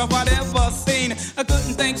baddest breath I'd ever seen. I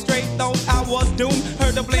couldn't think straight, though I was doomed.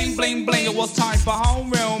 Heard the bling, bling, bling, it was time for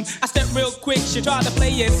homeroom. I stepped real quick, she tried to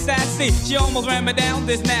play it sassy. She almost ran me down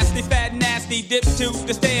this nasty, fat, nasty. Dipped to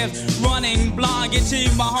the stairs, running blind. Get to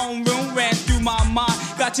my homeroom, ran through my mind.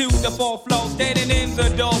 Got to the fourth floor, standing in the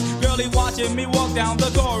door. Girlie watching me walk down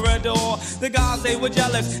the corridor. The guys, they were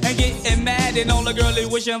jealous and getting mad. And all the girlie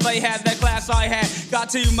wishing they had that class I had. Got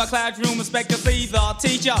to my classroom, expect to see the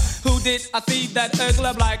teacher. Who did I see that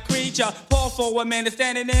ugly black creature? Paused for a minute,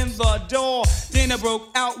 standing in the door. Dinner broke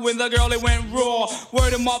out when the girlie went raw.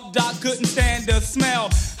 Word him up, Doc, couldn't stand the smell.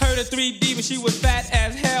 Heard a 3D, but she was fat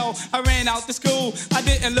as hell. I ran out to school, I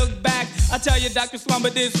didn't look back. I tell you, Dr. Slumber,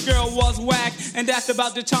 this girl was whack. And that's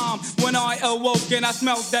about the time when I awoke and I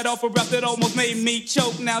smelled that awful breath that almost made me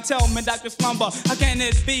choke. Now tell me, Dr. Slumber, how can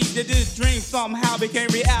it be that this dream somehow became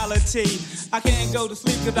reality? I can't go to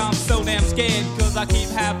sleep cause I'm so damn scared, cause I keep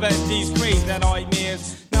having these crazy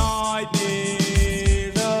nightmares.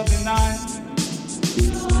 Nightmares of the night.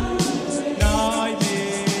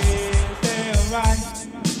 Nightmares, they're right.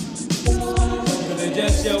 Cause they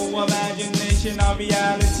just show imagination of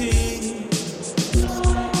reality.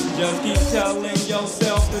 Just keep telling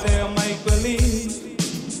yourself that they'll make believe.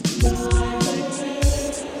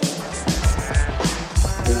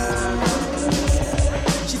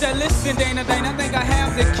 She said, listen, Dana, I think I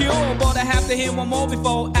have the cure, but I have to hear one more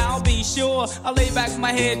before I'll be sure. I lay back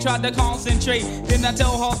my head, tried to concentrate. Then I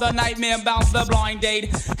told her the nightmare about the blind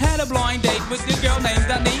date. Had a blind date with this girl named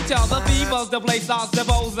Anita. The fever's the place I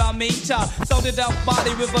suppose I meet her. So did a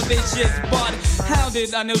body with a vicious butt. How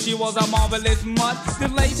did I know she was a marvelous mutt?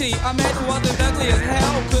 This lady I met was as ugly as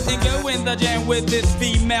hell. Couldn't go in the jam with this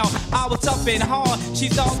female. I was tough and hard, she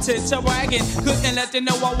started to bragging. Couldn't let them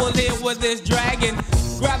know I was here with this dragon.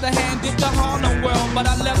 Grabbed her hand, dipped the Harlem world, but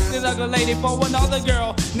I left this ugly lady for another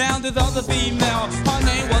girl. Now this other female, her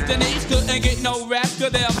name was Denise. Couldn't get no rest,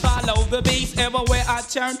 could they follow the beast? Everywhere I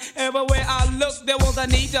turned, everywhere I looked, there was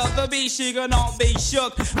Anita, the beast. She could not be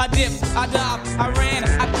shook. I dipped, I dived, I ran,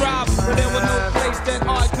 I cried, but there was no place that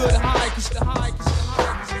I could hide. Cause she could hide, cause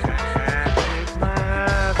she could hide.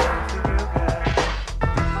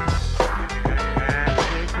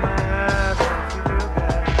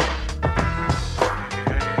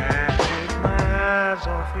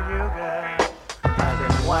 I've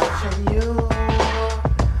been watching you,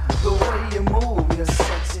 the way you move your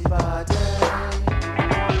sexy body.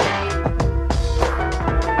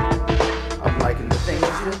 I'm liking the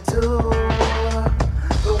things you do,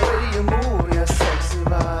 the way you move your sexy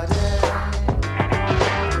body.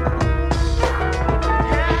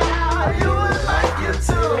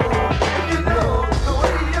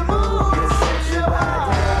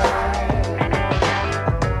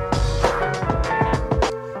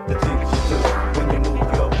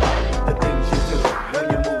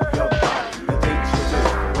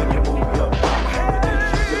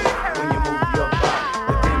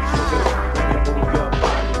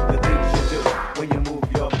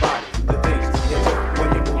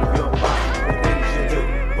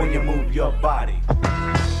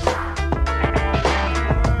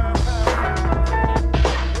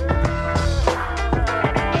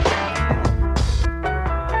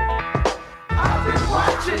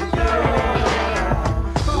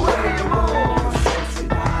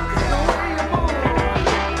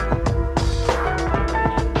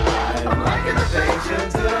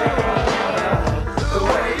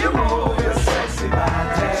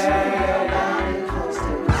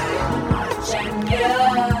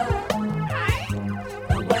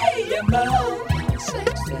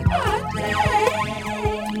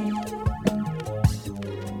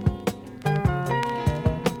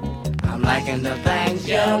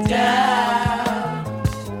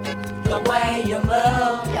 way you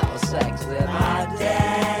move your sexy body.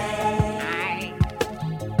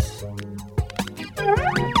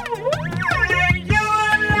 You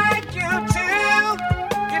would like you too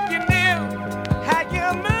if you knew how you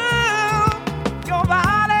move your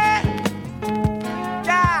body.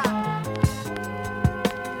 Yeah.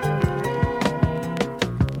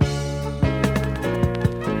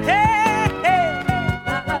 Hey, hey.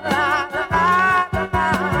 La, la,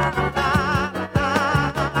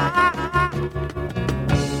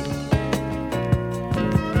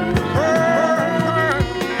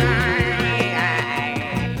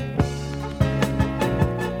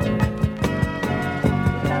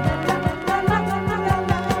 la, la, la,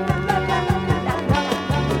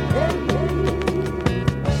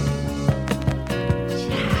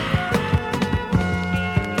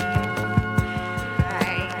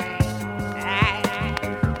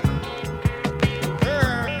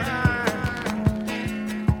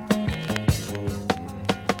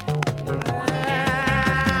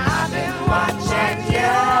 I've been watching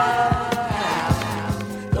you,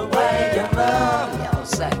 the way you move your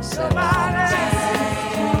sexy body.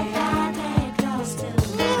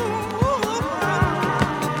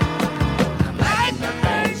 I like the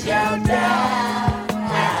things you do.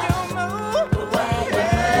 The way you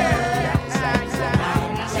move your sexy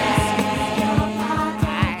body.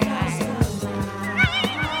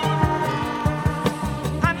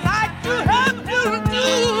 I'd like to have you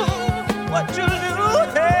do what you do,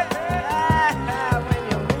 hey, when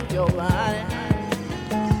you move your body.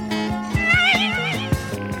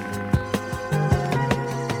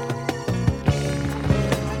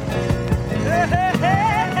 Hey, hey,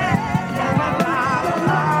 hey, la, la, la,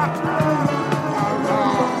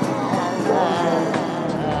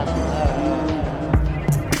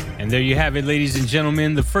 And there you have it, ladies and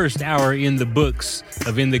gentlemen, the first hour in the books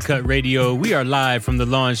of In the Cut Radio. We are live from the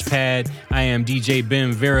launch pad. I am DJ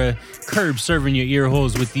Ben Vera, curb serving your ear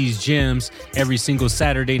holes with these gems every single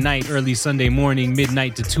Saturday night, early Sunday morning,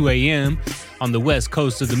 midnight to 2 a.m. on the west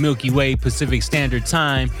coast of the Milky Way, Pacific Standard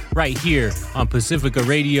Time, right here on Pacifica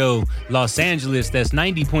Radio, Los Angeles. That's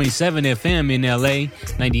 90.7 FM in LA,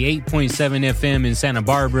 98.7 FM in Santa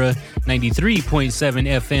Barbara, 93.7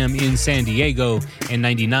 FM in San Diego, and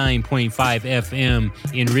 99.5 FM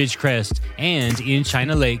in Ridgecrest and in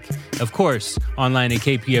China Lake. Of course, online at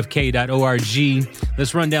kpfk.org.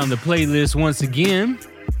 Let's run down the playlist once again.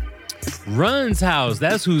 Run's house,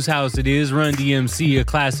 that's whose house it is. Run DMC, a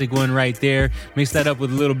classic one right there. Mix that up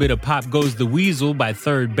with a little bit of Pop Goes the Weasel by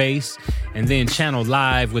Third Base, and then Channel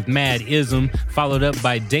Live with Mad Ism, followed up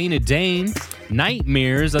by Dana Dane,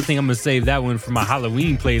 Nightmares. I think I'm gonna save that one for my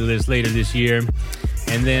Halloween playlist later this year.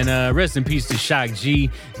 And then rest in peace to Shock G,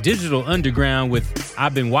 Digital Underground with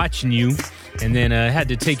I've Been Watching You. And then had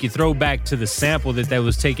to take you throwback to the sample that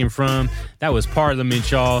was taken from. That was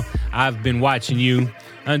Parliament, y'all. I've Been Watching You.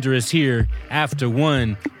 Under us here, After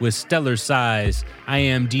One with Stellar Size. I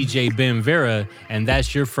am DJ Ben Vera, and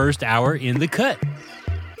that's your first hour in the cut.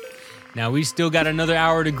 Now, we still got another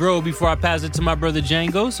hour to grow before I pass it to my brother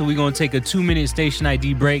Django, so we're going to take a 2-minute station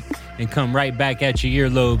ID break and come right back at your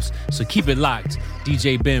earlobes. So keep it locked.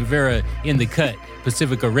 DJ Ben Vera in the cut,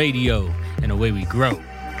 Pacifica Radio, and away we grow.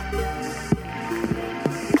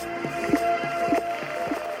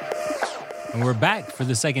 And we're back for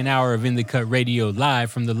the second hour of In the Cut Radio,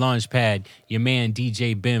 live from the launch pad. Your man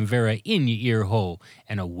DJ Ben Vera in your ear hole,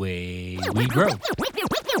 and away we grow.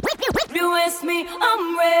 You ask me,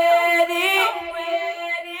 I'm ready.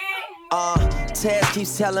 Tez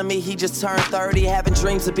keeps telling me he just turned 30, having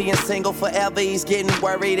dreams of being single forever. He's getting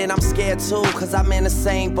worried and I'm scared too, cause I'm in the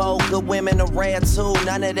same boat. Good women are rare too,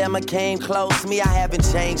 none of them came close. Me, I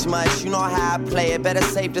haven't changed much, you know how I play it. Better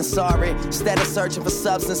safe than sorry, instead of searching for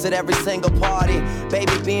substance at every single party.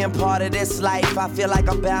 Baby, being part of this life, I feel like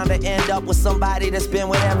I'm bound to end up with somebody that's been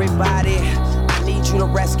with everybody. I need you to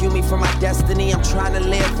rescue me from my destiny. I'm trying to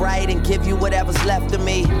live right and give you whatever's left of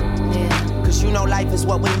me. Cause you know life is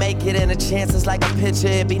what we make it, and a chance is like a picture.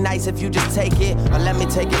 It'd be nice if you just take it, or let me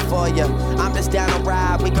take it for you. I'm just down to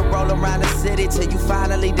ride, we can roll around the city till you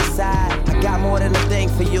finally decide. I got more than a thing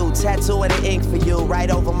for you, tattoo and the ink for you,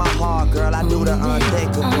 right over my heart, girl, I do the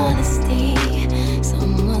unthinkable. Honesty,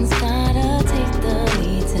 someone's gotta take the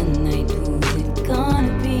lead tonight. Who's it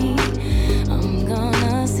gonna be? I'm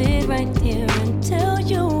gonna sit right here and tell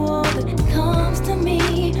you all that comes to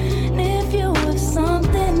me. And if you have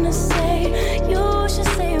something to say, you should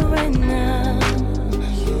say it right now.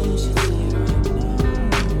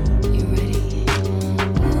 You ready?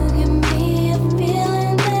 You give me a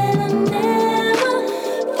feeling that I never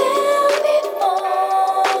felt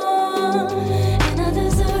before, and I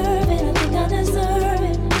deserve it. I think I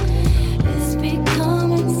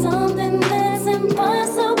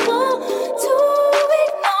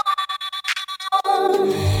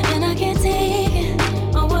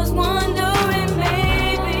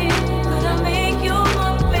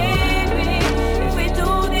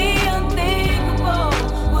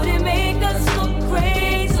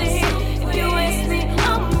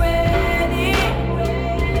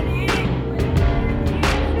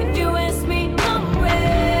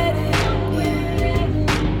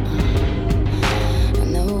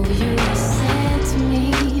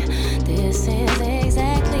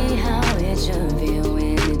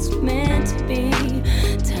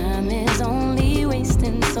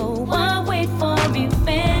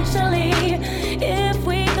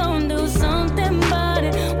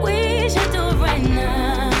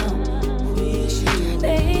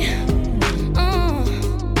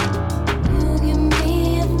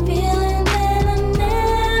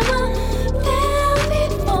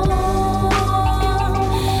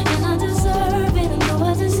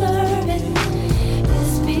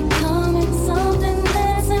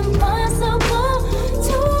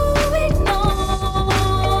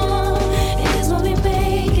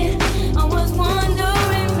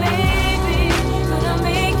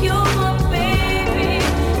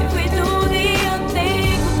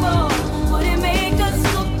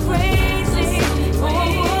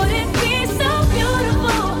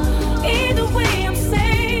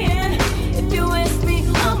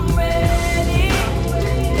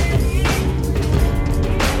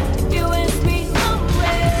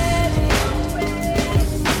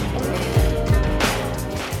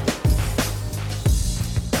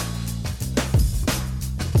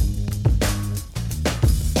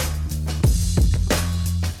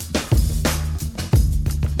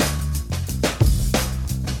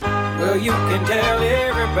can tell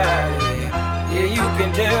everybody. Yeah, you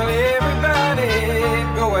can tell everybody.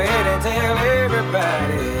 Go ahead and tell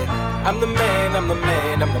everybody. I'm the man, I'm the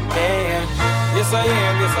man, I'm the man. Yes, I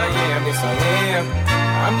am, yes, I am, yes, I am.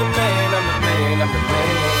 I'm the man, I'm the man, I'm the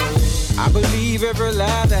man. I believe every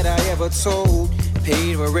lie that I ever told.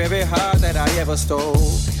 Paid for every heart that I ever stole.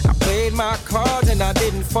 I played my cards and I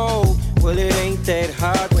didn't fold. Well, it ain't that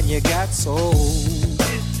hard when you got sold.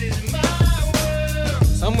 This is my world.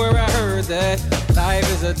 Somewhere I heard that life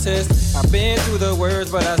is a test. I've been through the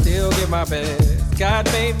worst, but I still give my best. God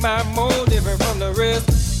made my mold different from the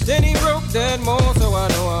rest. Then he broke that mold, so I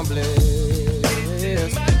know I'm blessed.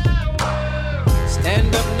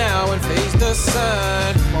 Stand up now and face the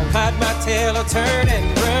sun. Won't hide my tail or turn and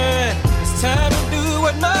run. It's time to do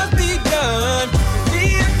what must be done.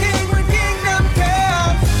 Be a king when kingdom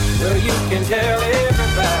comes. Well, you can tell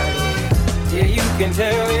everybody. Yeah, you can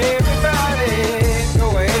tell everybody.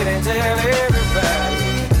 Go ahead and tell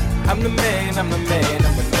everybody. I'm the man, I'm the man,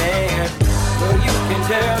 I'm the man. Well, you can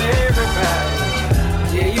tell everybody.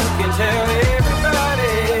 Yeah, you can tell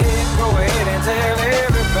everybody. Go ahead and tell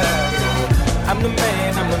everybody. I'm the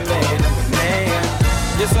man, I'm the man, I'm the man.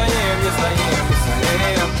 Yes, I am, yes, I am, yes, I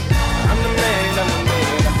am. I'm the man, I'm the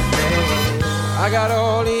man, I'm the man. I got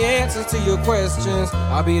all the answers to your questions.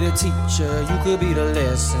 I'll be the teacher, you could be the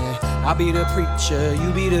lesson. I'll be the preacher,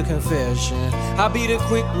 you be the confession. I'll be the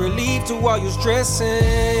quick relief to all your stressing.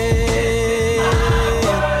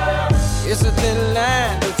 It's a thin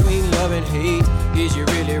line between love and hate. Is you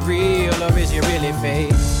really real or is you really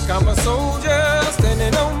fake? I'm a soldier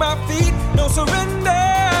standing on my feet. No surrender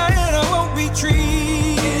and I won't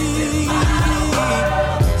retreat.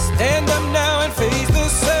 Stand up now and face the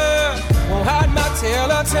sun. Won't hide my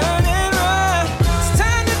tail or turn and run. It's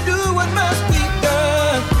time to do what must be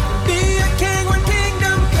done. Be a king when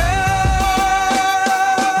kingdom comes.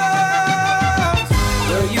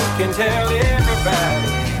 Well, you can tell everybody.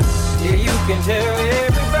 Yeah, you can tell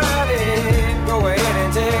everybody. Go ahead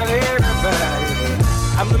and tell everybody.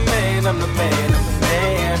 I'm the man, I'm the man, I'm the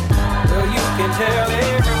man. Well, you can tell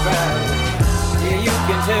everybody. Yeah, you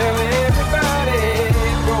can tell everybody.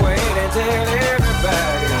 Go ahead and tell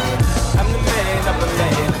everybody. I'm the man, I'm the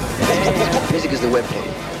man, I'm the man. Music is the weapon.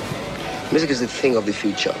 Music is the thing of the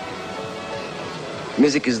future.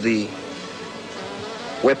 Music is the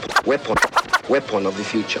weapon of the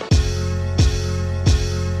future.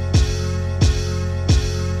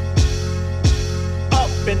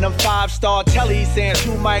 In them 5-star telly saying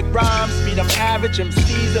who might rhyme, speed them average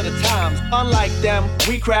MCs of the times. Unlike them,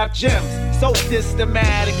 we craft gems, so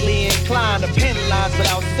systematically inclined to pen lines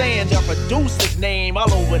without saying the producer's name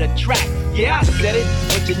all over the track. Yeah, I said it.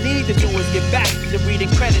 What you need to do is get back to reading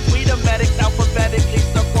credits. We the medics alphabetically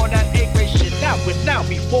stuck on that A-grade shit. Now,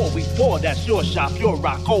 before we pour, that's your shop, your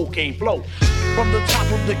rock, cocaine flow. From the top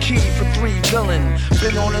of the key for 3 villain.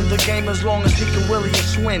 Been on in the game as long as he can willy a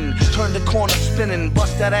swing. Turn the corner spinning,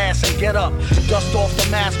 bust that ass and get up. Dust off the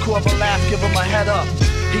mask, whoever laugh, give him a head up.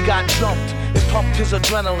 He got jumped, it pumped his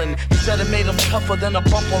adrenaline. He said it made him tougher than a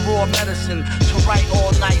bump of raw medicine. To write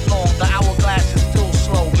all night long, the hourglass is still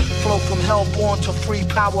slow. Flow from hellborn to free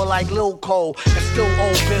power like Lil Cole. And still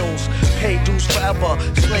owe bills, pay dues forever.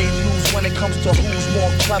 Slave news when it comes to who's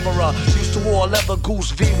more cleverer. Used to wear leather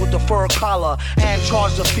goose V with the fur collar. And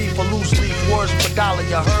charge the fee for loose leaf words per dollar.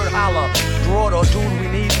 You heard holler. Broad or dude, we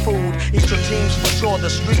need food. Eat your teams for sure, the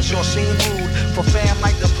streets sure seem rude. For fam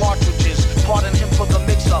like the partridges. Pardon him for the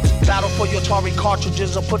mix-up. Battle for your Atari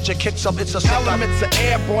cartridges or put your kicks up. It's a elements of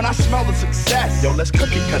airborne. I smell the success. Yo, let's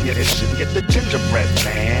cookie cut this shit and get the gingerbread,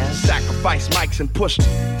 man. Sacrifice mics and push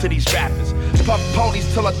to these rappers. Puff ponies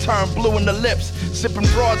till I turn blue in the lips. Sipping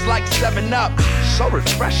broads like 7-Up. So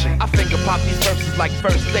refreshing. I finger pop these verses like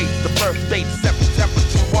first dates. The birth date September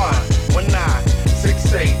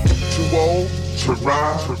 21-1968. Too old to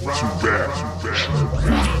ride, too bad.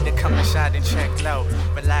 To come inside and check low.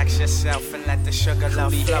 Relax yourself and let the sugar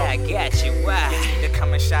love flow. Yeah, I got you. Why? To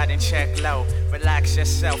come inside and check low. Relax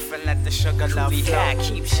yourself and let the sugar love flow. Yeah,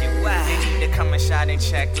 keeps you. Why? To come inside and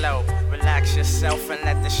check low. Relax yourself and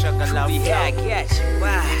let the sugar love flow. Yeah, I got you.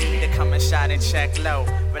 Why? To come inside and check low.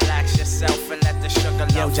 Relax yourself and let the sugar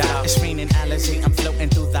love flow. It's raining allergy. I'm floating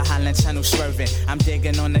through the Highland Channel swerving. I'm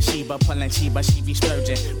digging on the Sheba, pulling Sheba, she be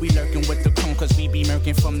splurging. We lurking with the cone cause we be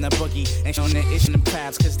murking from the boogie. Ain't on the ish in them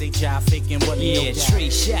crowds cause they jive faking Willie. Yeah, 3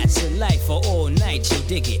 shots of life for all night, you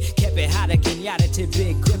dig it. Kept it hotter, Kenyatta to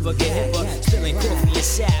Big Gripper, get hipper. Spilling coffee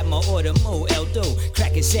inside my order, Mo Eldo.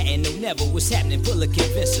 Cracking satin, no never, what's happening, pull a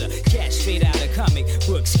convincer. Cash straight out out of comic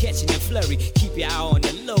books, catching the flurry. Keep your eye on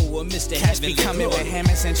the low, or Mr. Cats Heaven. be coming with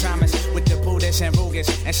hammers and dramas, with the Buddhas and Rugas,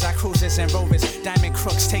 and shot cruisers and rovers. Diamond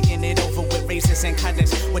crooks taking it over with razors and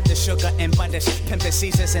cutters, with the sugar and butters, pimpin'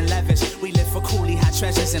 Caesars and levers. We live for coolie hot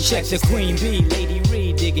treasures and check the pleasures. Queen Bee, Lady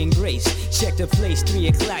Reed, digging grace. Check the place, 3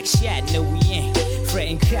 o'clock shot, no we ain't.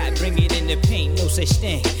 Fretting cot, bring it in the paint, no such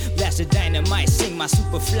thing. Blast the dynamite, sing my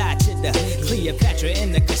super fly to the Cleopatra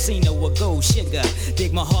in the casino with gold sugar.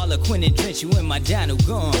 Dig my Harlequin and drench you in my Donald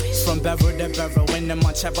gone. From Beverly to Beverly, in the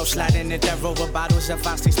Montero, sliding the devil with bottles of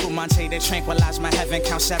Asti, Spumante to tranquilize my heaven.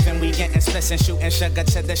 Count 7, we getting splits and shooting sugar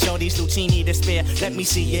to the shorties, Lucini to spare. Let me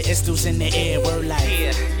see your istos in the air, we're like,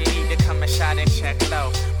 yeah, you need to come and shot and check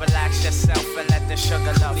low. Relax yourself and let the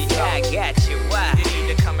sugar love flow. Yeah, I got you, why? You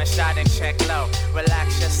need to come and shot and check low.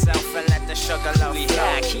 Relax yourself and let the sugar love flow.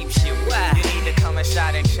 Yeah, I keeps you, why? You need to come and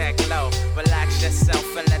shot and check low. Relax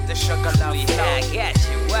yourself and let the sugar love flow. Yeah, I got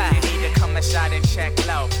you, why? You need to come and shot and check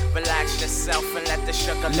low. Relax yourself and let the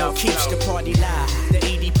sugar love flow. Keeps the party live. The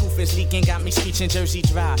 80 proof is leaking, got me screeching Jersey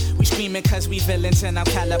dry. We screaming cause we villains and our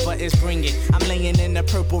caliber is bringing. I'm laying in the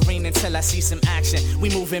purple rain until I see some action. We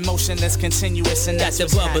moving motionless, continuous, and that's got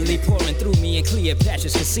the bubbly pouring through me in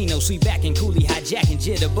Cleopatra's casino. Sweet back and coolie, hijacking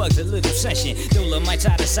jitterbugs, a little session. Dolomites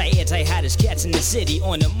out of sight, anti-hottest cats in the city.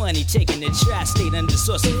 On the money, taking the tri-state under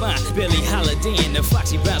saucy vine. Billy Holiday and the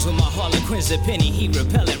Foxy Browns with my Harlequins, a penny heat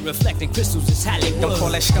repellent, reflecting crystals, it's Hollywood. Don't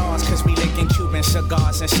call it stars, cause we licking Cuban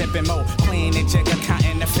cigars and sipping more. Playing the jigger,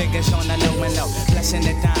 counting the figures on the low and low. Blessing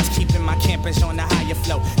the dimes, keeping my campers on the higher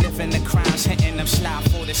flow. Living the crimes, hitting them slide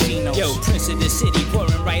for the Chinos. Yo, Prince of the City,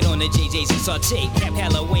 pouring right on the JJs and saute. Cap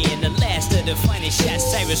Calloway and the last of the finest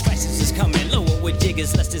shots. Cyrus Crisis is coming lower with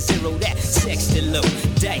jiggers, less to zero that. Sex to low,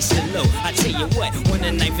 dice to low. I tell you what, when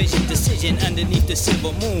a night vision decision underneath the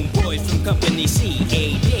silver moon. Boys from Company C,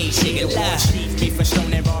 A-Day, Sugar Live. Leave me for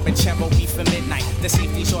Stone and Robin, Cheryl, we for midnight. The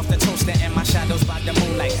safety's off the toaster and my shadows by the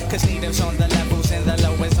moonlight. Cause natives on the levels and the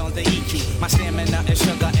lowers on the EQ. My stamina is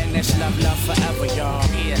sugar and it's love forever, y'all.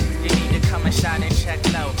 Yeah, you need to come and shine and check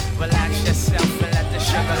low. Relax yourself and let the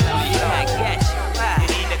sugar love flow. I got you. You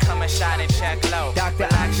need to come and shine and check low. Dr.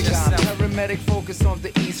 Octagon, paramedic focus on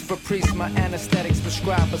the east for priests. My anesthetics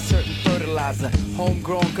prescribe a certain fertilizer.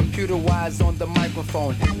 Homegrown, computer-wise on the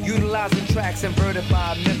microphone. Utilizing tracks inverted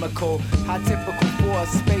by a mimical. How typical for a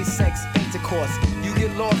SpaceX intercourse. You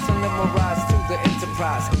get lost and limerize to the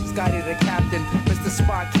Enterprise. Scotty the captain, Mr.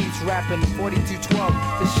 Spock keeps rapping. 4212,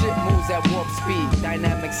 the ship moves at warp speed.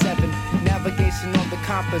 Dynamic 7, navigation on the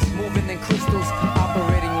compass. Moving in crystals,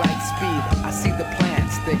 operating like speed. I see the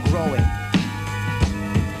plants, they're growing.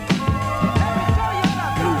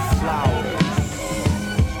 Blue flowers.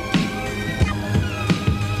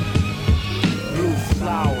 Blue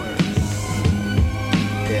flowers.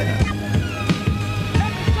 Yeah.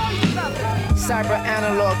 Cyber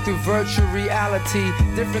analog through virtual reality.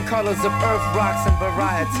 Different colors of earth, rocks, and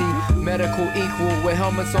variety. Medical equal with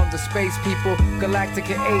helmets on the space people.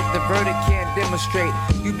 Galactica 8, the verdict can't demonstrate.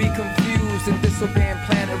 You be confused and disobeying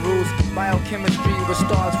planet rules. Biochemistry with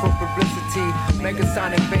stars for publicity.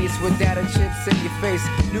 Megasonic bass with data chips in your face.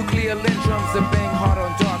 Nuclear lindrums that bang hard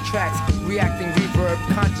on dark tracks. Reacting reverb,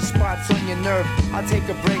 conscious spots on your nerve. I'll take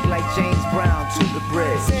a break like James Brown to the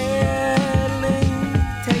bridge. Sailing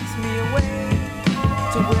takes me away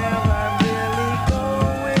to where I'm really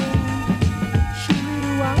going.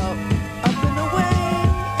 Up and away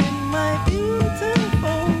in my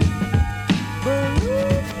beautiful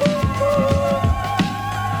balloon.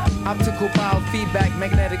 Optical biofeedback,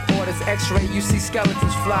 magnetic orders, X-ray. You see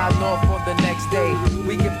skeletons fly north on the next day.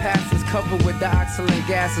 Weekend passes covered with dioxylate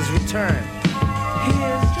gases return.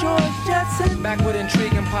 Here's George Jetson. Back with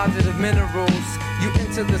intriguing positive minerals. You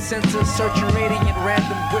enter the center, searching radiant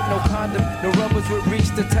random with no condom. No rubbers would reach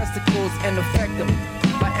the testicles and affect them.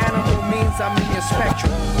 By animal means, I'm in your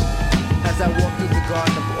spectrum. As I walk through the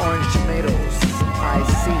garden of orange tomatoes, I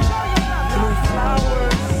see blue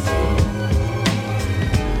flowers.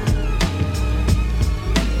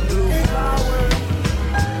 Blue flowers.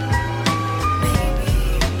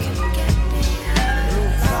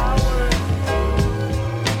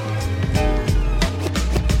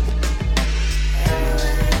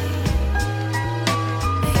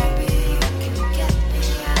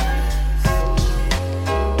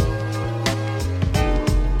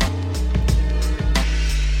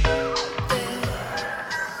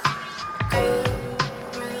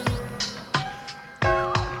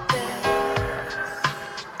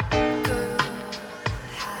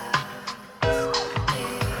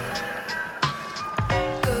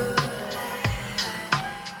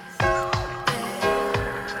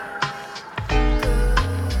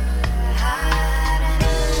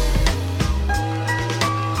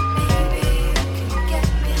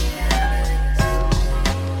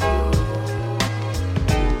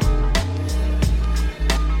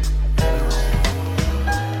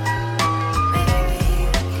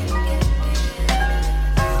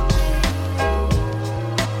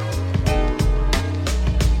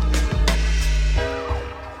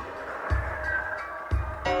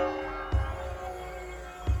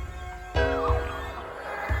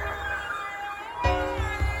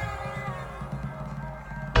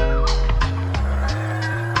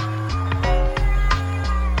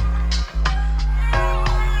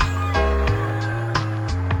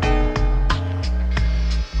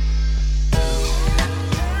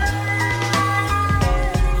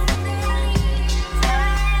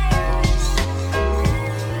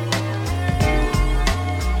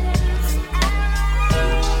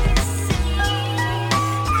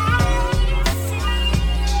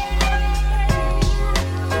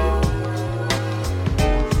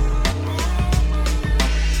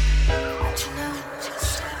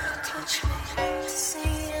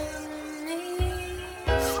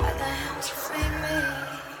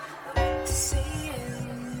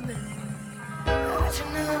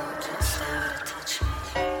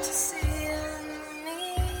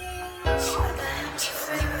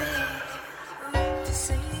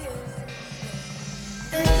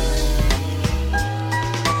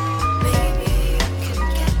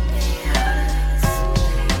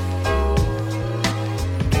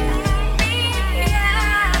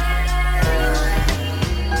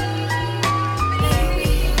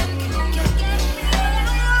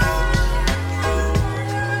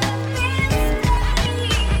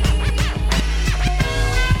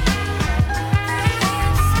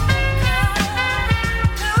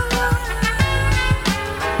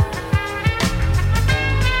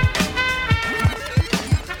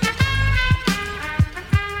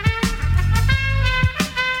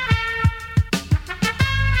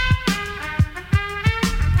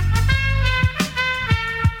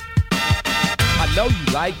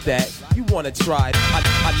 Like that, you wanna try.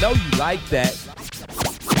 I know you like that.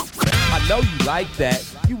 I know you like that.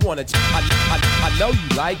 You wanna. I know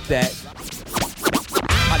you like that.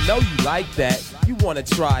 I know you like that. You wanna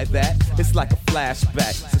try that? It's like a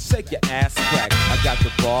flashback. So shake your ass crack. I got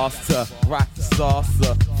the boss to rock the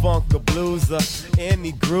salsa, funk a blueser,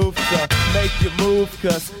 any groove to make you move.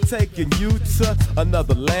 Cause taking you to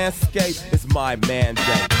another landscape is my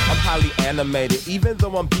mandate. I'm highly animated, even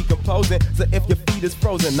though I'm decomposing. So if your feet is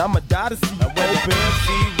frozen, I'ma die to see you open. MC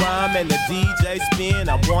rhyme and the DJ spin,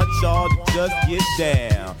 I want y'all to just get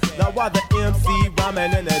down. Now while the MC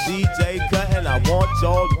rhyming and the DJ cutting, I want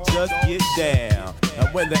y'all to just get down.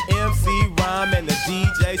 And when the MC rhyme and the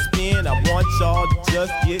DJ spin, I want y'all to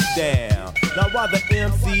just get down. Now while the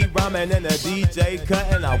MC rhyming and the DJ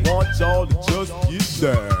cutting, I want y'all to just get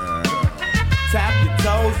down. Tap your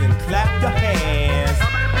toes and clap your hands.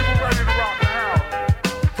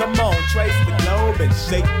 Come on, trace the globe and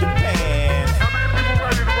shake your pants.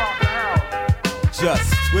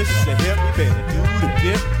 Just twist your hip and do the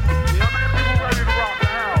dip.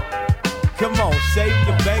 Come on, shake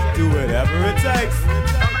and bake, do whatever it takes.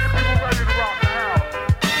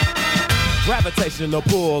 Gravitational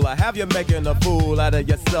pull, I have you making a fool out of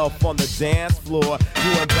yourself on the dance floor.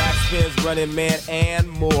 Doing backspins, running man and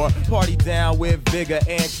more. Party down with vigor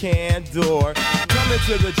and candor. Come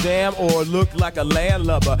into the jam or look like a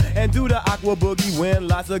landlubber. And do the aqua boogie, win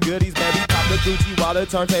lots of goodies. Baby, pop the Gucci while the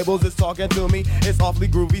turntables is talking to me. It's awfully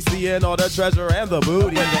groovy, seeing all the treasure and the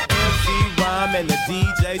booty. When the MC rhyme and the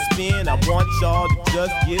DJ spin, I want y'all to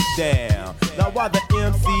just get down. Now while the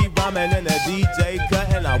MC rhyming and the DJ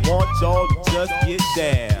cutting, I want y'all to just get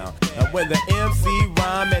down. And when the MC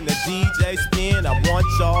rhyme and the DJ spin, I want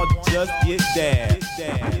y'all to just get down.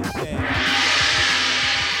 Get down.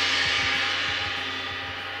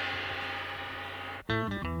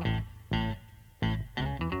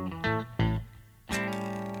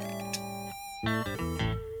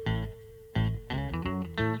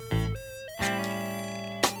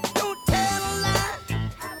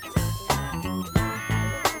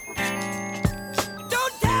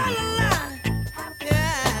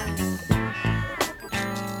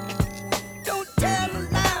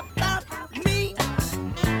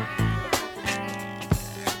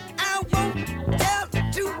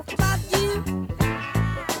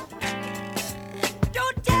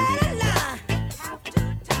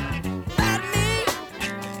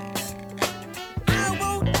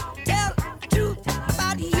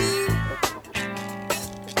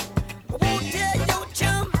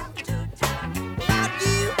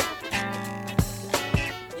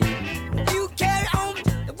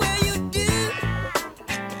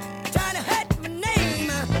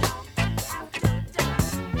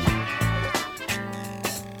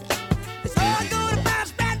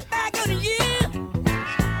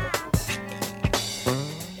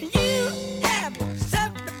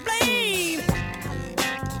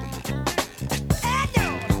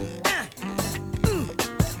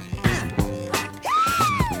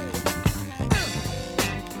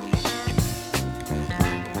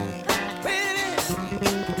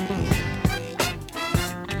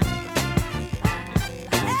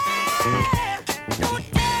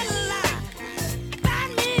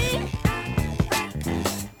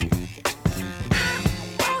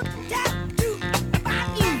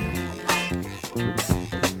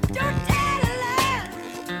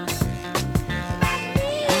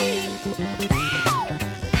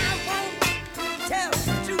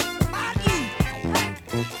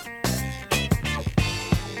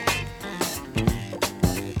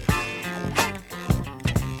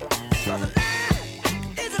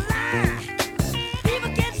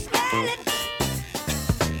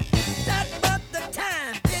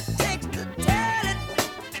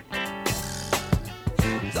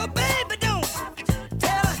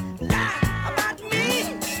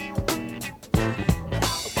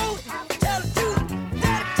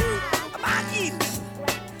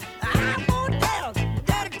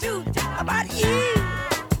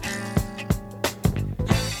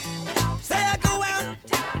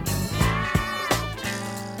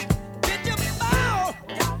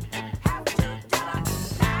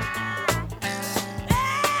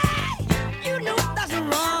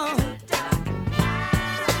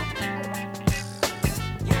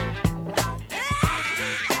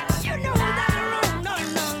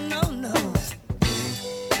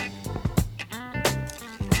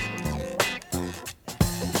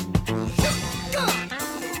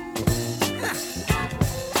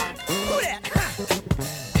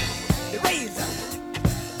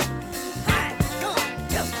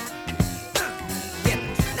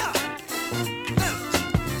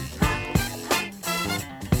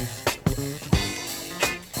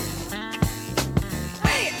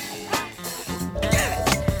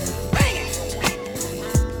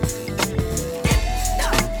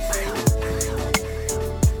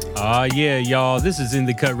 Oh yeah, y'all. This is In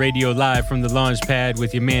The Cut Radio live from the launch pad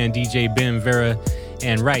with your man DJ Ben Vera.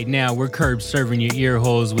 And right now we're curb serving your ear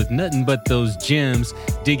holes with nothing but those gems,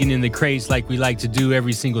 digging in the crates like we like to do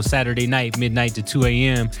every single Saturday night, midnight to 2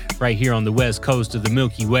 a.m. right here on the west coast of the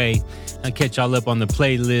Milky Way. I'll catch y'all up on the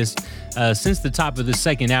playlist since the top of the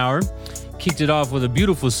second hour. Kicked it off with a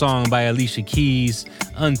beautiful song by Alicia Keys.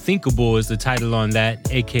 Unthinkable is the title on that,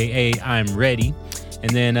 aka I'm Ready. And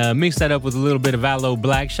then mix that up with a little bit of Aloe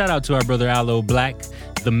Black. Shout out to our brother Aloe Black.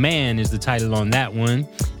 The Man is the title on that one.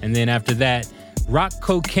 And then after that, Rock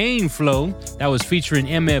Cocaine Flow. That was featuring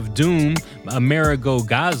MF Doom, Amerigo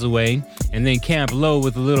Gazaway. And then Camp Low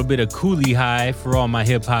with a little bit of Coolie High for all my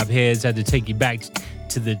hip-hop heads. Had to take you back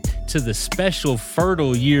to the special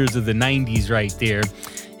fertile years of the 90s right there.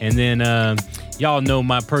 And then y'all know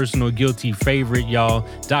my personal guilty favorite, y'all.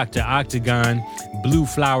 Dr. Octagon, Blue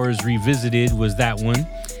Flowers Revisited was that one.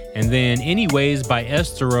 And then Anyways by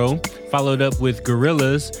Estero, followed up with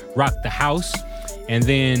Gorillaz, Rock the House. And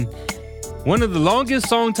then one of the longest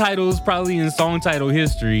song titles probably in song title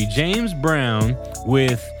history, James Brown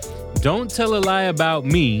with Don't Tell a Lie About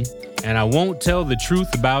Me, and I Won't Tell the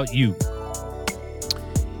Truth About You.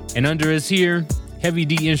 And under us here, Heavy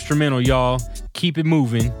D instrumental, y'all. Keep it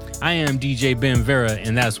moving. I am DJ Ben Vera,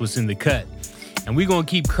 and that's what's in the cut. And we're going to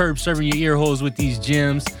keep curb serving your ear holes with these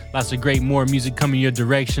gems. Lots of great more music coming your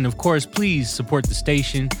direction. Of course, please support the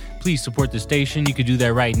station. Please support the station. You can do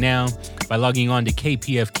that right now by logging on to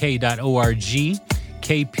kpfk.org.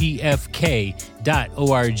 kpfk.org.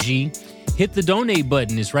 Hit the donate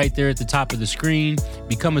button. It's right there at the top of the screen.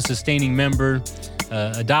 Become a sustaining member.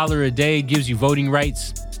 $1 a day gives you voting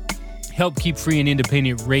rights. Help keep free and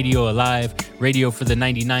independent radio alive. Radio for the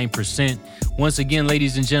 99%. Once again,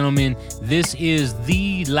 ladies and gentlemen, this is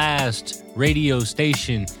the last radio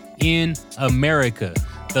station in America.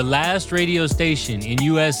 The last radio station in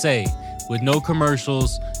USA with no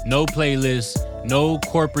commercials, no playlists, no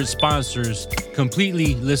corporate sponsors,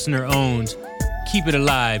 completely listener owned. Keep it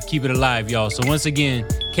alive, y'all. So once again,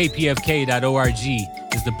 kpfk.org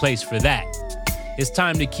is the place for that. It's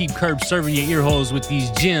time to keep curb serving your ear holes with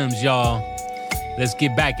these gems, y'all. Let's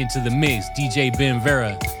get back into the mix. DJ Ben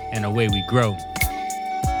Vera, and away we grow.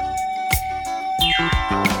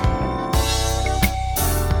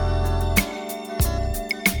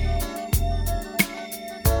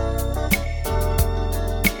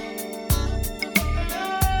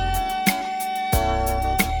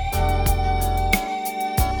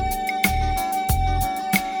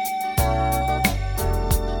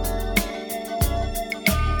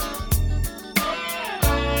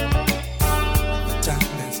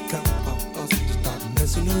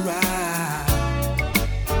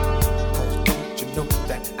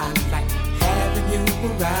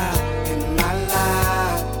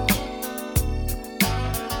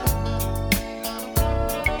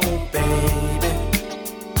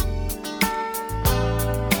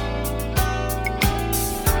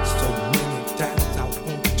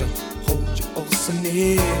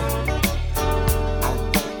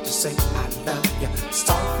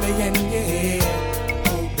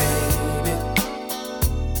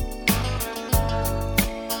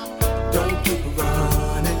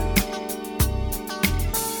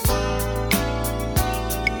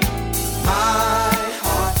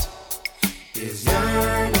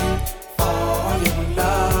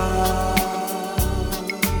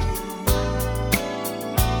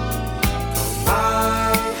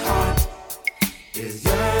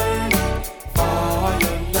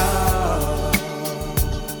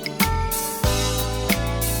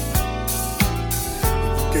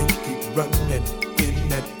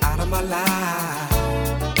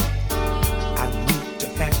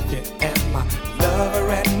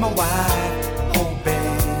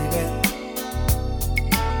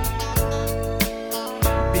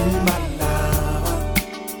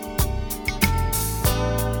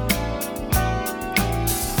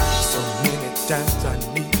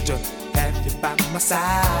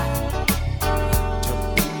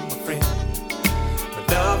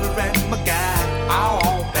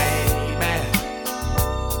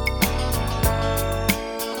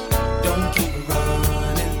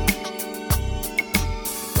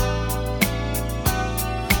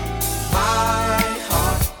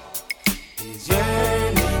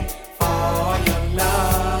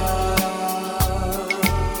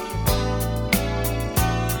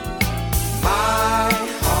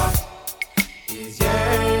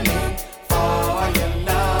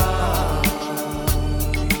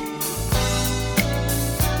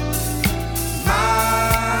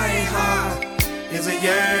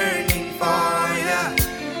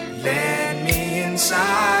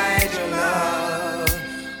 inside your love.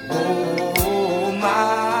 Oh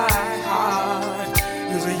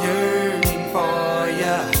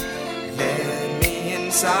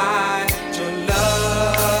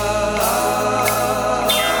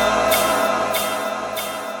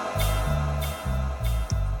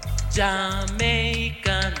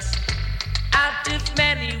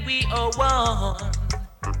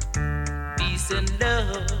peace and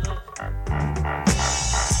love.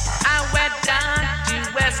 I went down to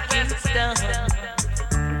West Kingston.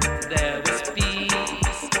 There was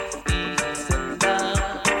peace and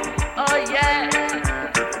love. Oh yeah.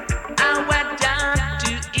 I went down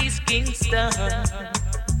to East Kingston.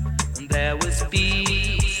 There was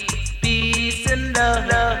peace and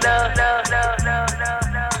love.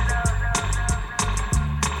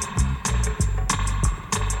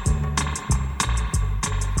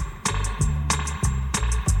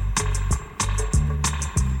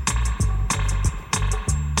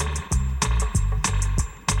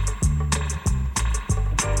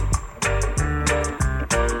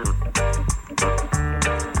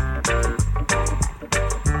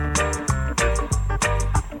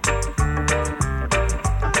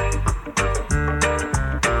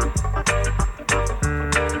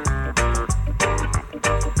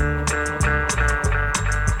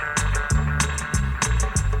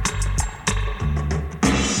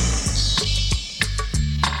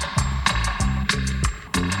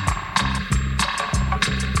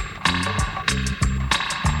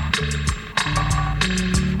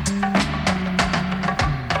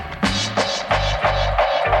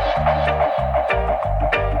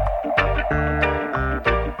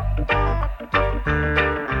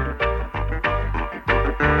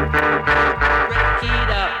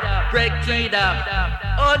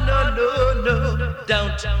 Oh no,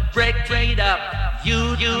 don't break it up.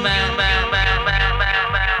 You man.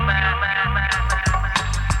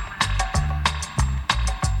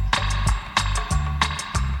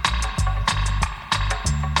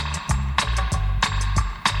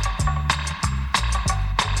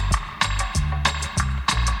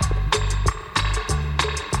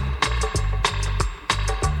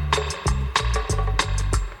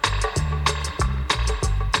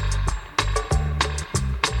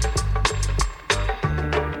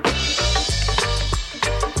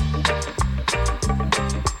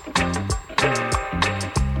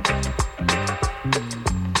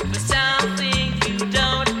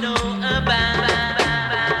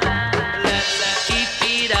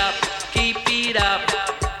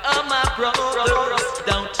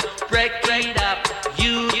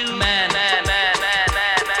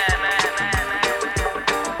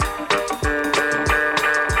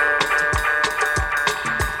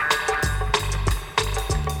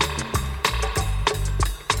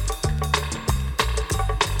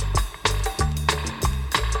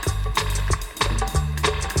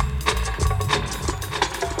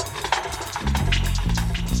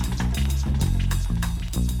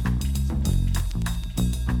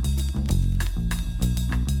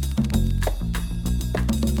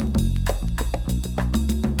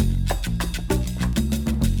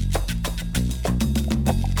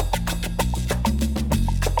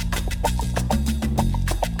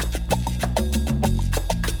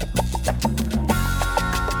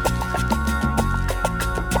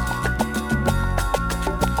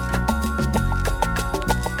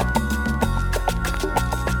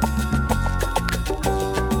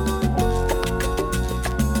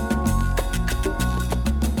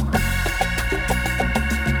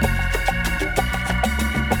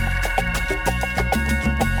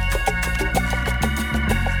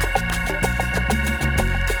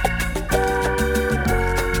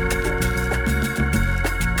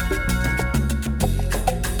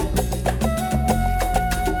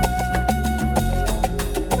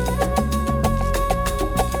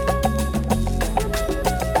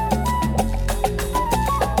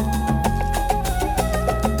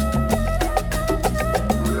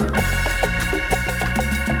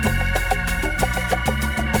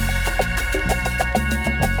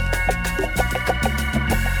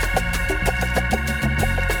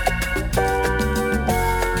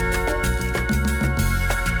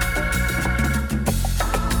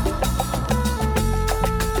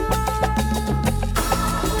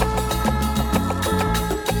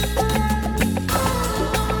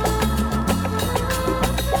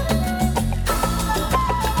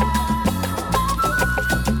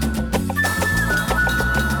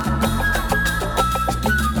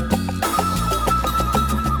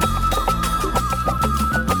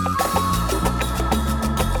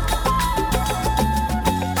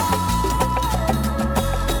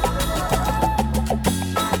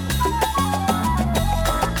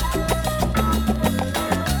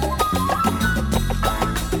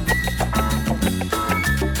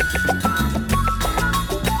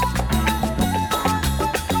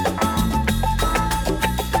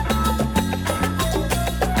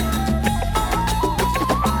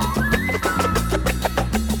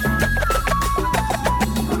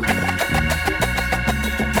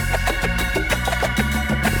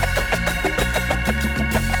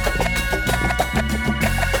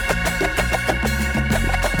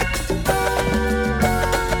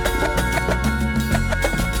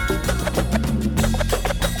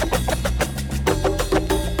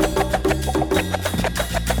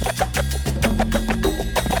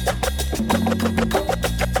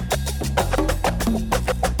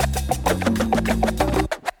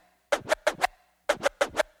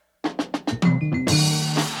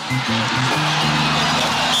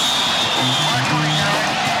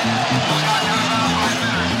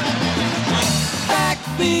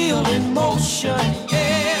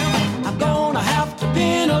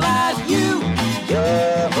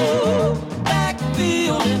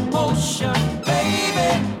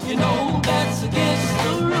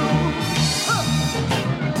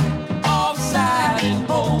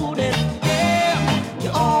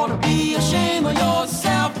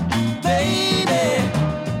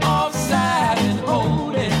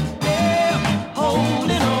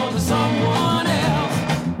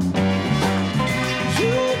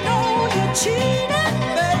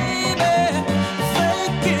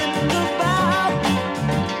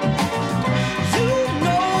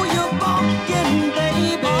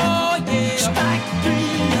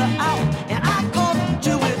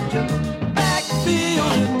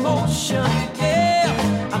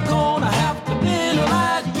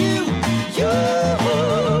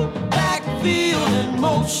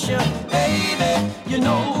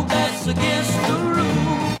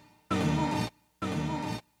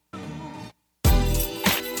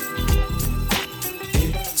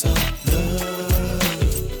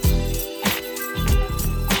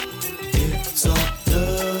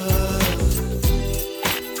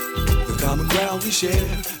 we share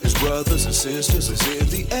as brothers and sisters is in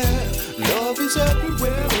the air. Love is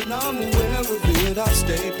everywhere and I'm aware of it. I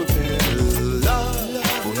stay prepared. Love,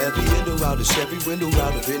 for every window out is every window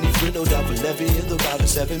out of any friend, no doubt for every in the route of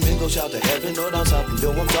 7 men go shout to heaven, no doubt south. You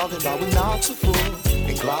know I'm talking about when knocks are full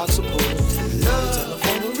and clocks are full. Love,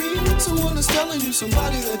 telephone will ring, someone is telling you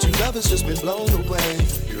somebody that you love has just been blown away.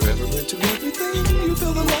 You're ever into everything, you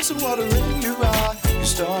feel the loss of water in your eye. You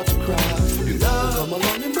start to cry. You love, come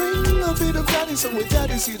along and bring a bit of daddy, some with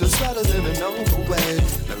daddy see the sweater than an overway.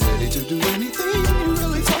 Not ready to do anything, you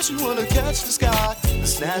really toss, you wanna catch the sky. The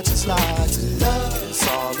snatch and slides and love, it's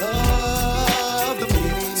all love. The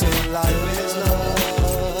meaning to life is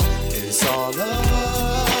love. It's all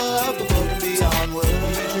love. The book beyond what we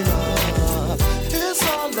dream of. It's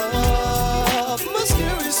all love.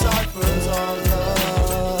 Mysterious ciphers, all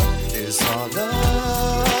love. It's all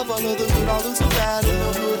love. All of the good, all of the bad, and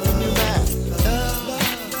the good from your man.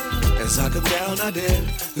 Love. As I come down, I dare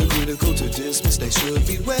the critical to dismiss, they should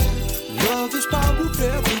beware. Love is power,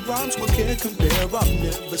 very rhymes, what can't compare. I'm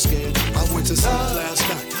never scared. I went to sleep last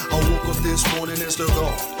night. I woke up this morning and still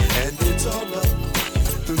gone. And it's all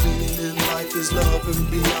love. The meaning in life is love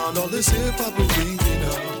and beyond all this hip-hop we're thinking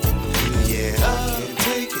of. Yeah, I can't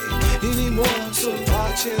take it anymore. So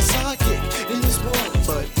watch as I kick in this world.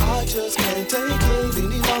 But I just can't take it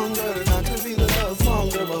any longer. Not to be the love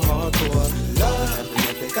monger, but hardcore. Love, have an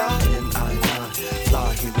epic eye and I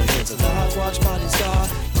fly, keep my hands alive, watch bodies die.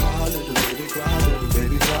 Cry, little baby, cry, little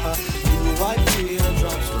baby, cry. You wipe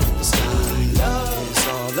teardrops from the sky. Love, it's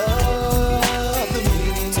all love. The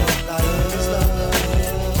meaning of life is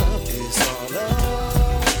love. It's all love.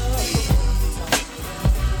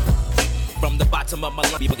 From the bottom of my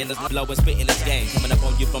lungs, begin to blow and spit in this game. Coming up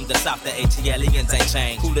on you from the south, the ATLians ain't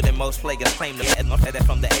changed. Cooler than most players claim to be. Not that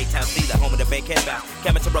from the A-Town C, the home of the Bankhead bound.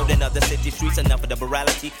 Coming to road in other city streets, enough of the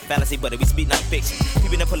morality, fallacy, but we speak non-fiction.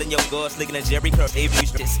 People that pulling your guards, slicking a Jerry Curl,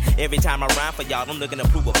 every time I rhyme for y'all, I'm looking to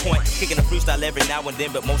prove a point. Kicking a freestyle every now and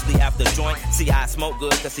then, but mostly after joint. See, I smoke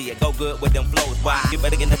good, cause see it go good with them flows. Why? You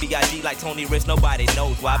better get in the B.I.G. like Tony Rich, nobody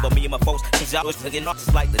knows why, but me and my folks, cause y'all was looking off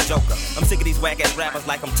just like the Joker. I'm sick of these whack-ass rappers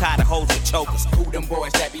like I'm tired of hoes with chokers. Who them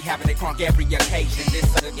boys that be having it crunk every occasion?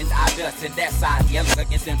 This side against our dust and that side yelling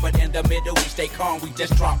against them, but in the middle we stay calm, we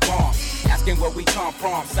just drop bombs. Asking where we come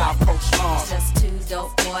from, South Coast slums. Just two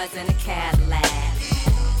dope boys in a Cadillac.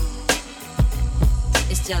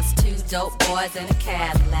 It's just two dope boys in a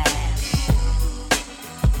Cadillac.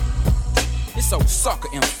 This old sucker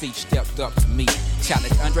MC stepped up to me,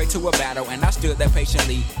 challenged Andre to a battle, and I stood there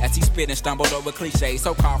patiently as he spit and stumbled over cliches,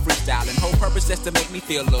 so-called freestyling. Whole purpose is to make me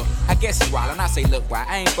feel look. I guess he wild, and I say, look, why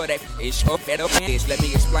I ain't for that ish or fed up bitch. Let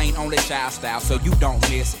me explain only child style so you don't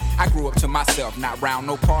miss. I grew up to myself, not round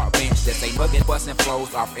no park bench. This ain't bugging, busting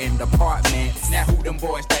flows off in the apartments. Now who them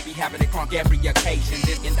boys that be having it crunk every occasion?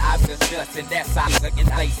 This in the eyes just and that side again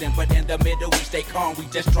lacing, but in the middle we stay calm, we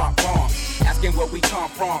just drop bombs. Asking where we come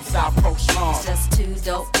from, South Coast slums. It's just two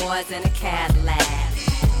dope boys in a Cadillac.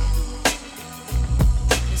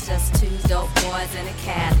 It's just two dope boys in a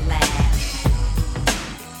Cadillac.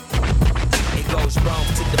 It goes wrong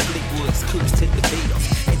to the Fleetwoods, cruise to the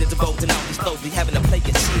Beatles. Into the boat and all these flows, we having a play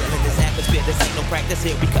and chill. In this atmosphere, this ain't no practice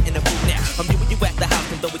here, we cutting the food now. I'm you when you at the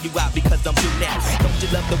house and throwing you out because I'm through now. Don't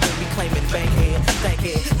you love the way we claiming bankhead,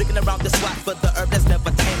 thankhead. Looking around the swat for the herb that's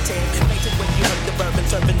never tainted. Fainted when you heard the bourbon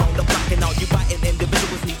serving on the block. And all you biting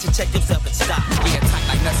individuals need to check yourself and stop. Yeah, tight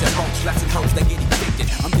like nuts and bolts, lots of hoes that get evicted.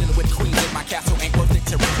 I'm dealing with queens in my castle, ain't worth it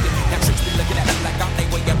to risk it. Now tricks be looking at me like I'm they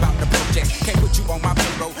way about the projects. Can't put you on my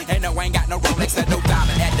payroll, and no, I ain't got no Rolex and no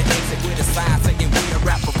diamond at the exit with a sign saying we a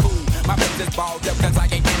rapper fool. My face is balled up cause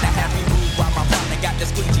I ain't in a happy mood. While my partner got the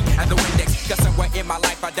squeegee and the Windex. Cause somewhere in my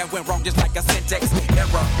life I done went wrong just like a syntax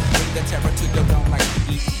error. Bring the terror to your dome like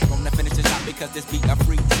we eat. Gonna finish the shot because this beat a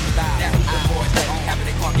free style. Now who the boys that don't have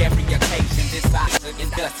it crunk every occasion? This side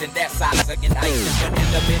against dust and that side against nation. But in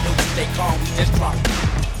the middle we stay calm, we just drop.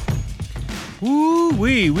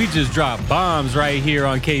 Woo-wee, we just dropped bombs right here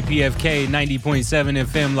on KPFK 90.7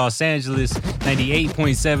 FM Los Angeles,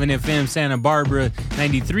 98.7 FM Santa Barbara,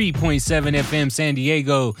 93.7 FM San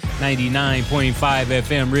Diego, 99.5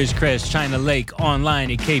 FM Ridgecrest, China Lake,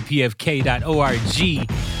 online at kpfk.org.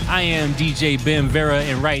 I am DJ Ben Vera,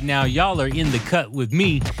 and right now y'all are in the cut with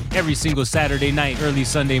me every single Saturday night, early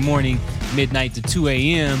Sunday morning, midnight to 2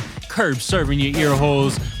 a.m., curb serving your ear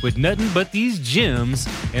holes with nothing but these gems.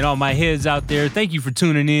 And all my heads out there, thank you for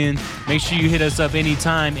tuning in. Make sure you hit us up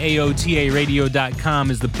anytime.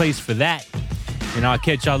 AOTARadio.com is the place for that. And I'll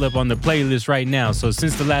catch y'all up on the playlist right now. So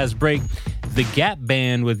since the last break, the Gap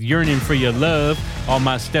Band with Yearning for Your Love. All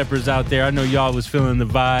my steppers out there, I know y'all was feeling the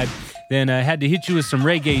vibe. Then I had to hit you with some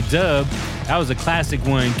reggae dub That was a classic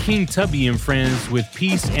one, King Tubby and Friends with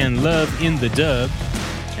Peace and Love in the Dub.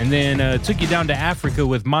 And then took you down to Africa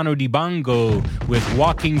with Mano Dibango with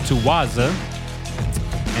Walking to Waza.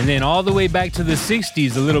 And then all the way back to the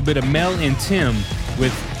 60s, a little bit of Mel and Tim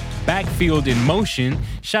with Backfield in Motion.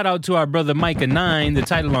 Shout out to our brother Micah 9. The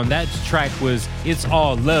title on that track was It's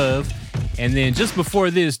All Love. And then just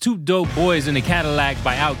before this, Two Dope Boys in a Cadillac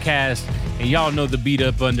by Outkast. And y'all know the beat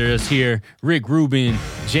up under us here. Rick Rubin,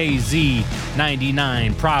 Jay-Z,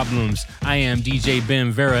 99 Problems. I am DJ Ben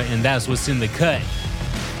Vera, and that's what's in the cut.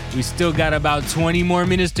 We still got about 20 more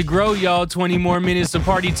minutes to grow, y'all. 20 more minutes of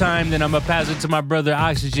party time. Then I'm going to pass it to my brother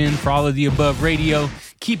Oxygen for all of the above radio.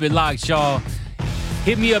 Keep it locked, y'all.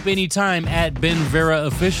 Hit me up anytime at Ben Vera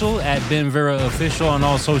Official, at Ben Vera Official on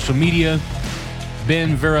all social media.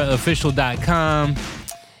 BenVeraOfficial.com.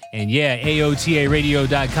 And yeah,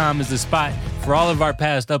 AOTARadio.com is the spot for all of our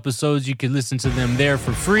past episodes. You can listen to them there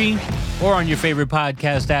for free or on your favorite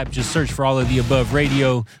podcast app. Just search for all of the above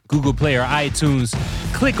radio, Google Play or iTunes.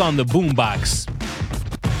 Click on the boombox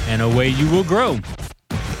and away you will grow.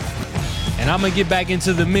 And I'm going to get back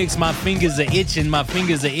into the mix. My fingers are itching. My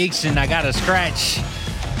fingers are itching. I got to scratch.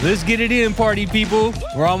 Let's get it in, party people.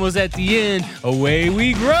 We're almost at the end. Away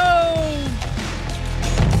we grow.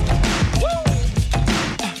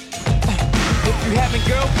 You having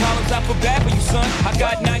girl problems, I feel bad for you, son. I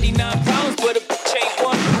got 99 problems, but a bitch ain't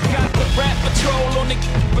one. I got the rap patrol on the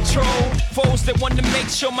patrol. Foes that want to make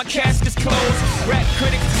sure my casket's closed. Rap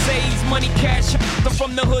critics to say he's money cash. I'm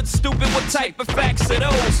from the hood, stupid, what type of facts are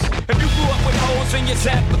those? If you grew up with hoes in your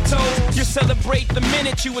zapper toes, you celebrate the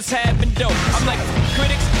minute you was having dope. I'm like,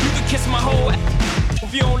 critics, you can kiss my whole ass.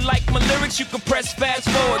 If you don't like my lyrics, you can press fast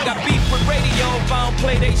forward. Got beef with radio if I don't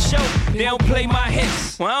play they show. They don't play my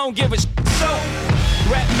hits, well, I don't give a shit. So,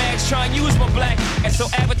 rap mags try and use my black and so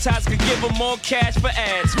advertisers could give them more cash for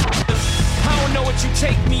ads. I don't know what you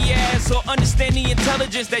take me as or understand the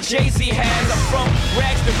intelligence that Jay-Z has. I'm from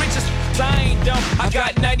rags, the richest, I ain't dumb. I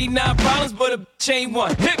got 99 problems, but a bitch ain't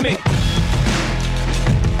one. Hit me.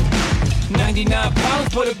 99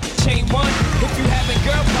 problems, but a bitch ain't one. If you having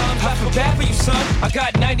girl problems, I feel bad for you, son. I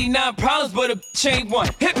got 99 problems, but a bitch ain't one.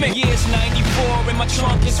 Hit me. Yeah, it's 94 and my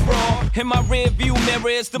trunk is raw. In my rear view mirror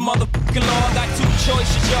is the motherfucking law. Got two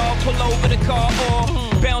choices, y'all. Pull over the car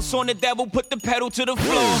or bounce on the devil, put the pedal to the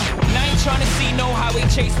floor. And I ain't trying to see no highway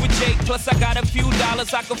chase with Jake. Plus I got a few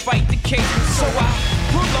dollars, I can fight the case. So I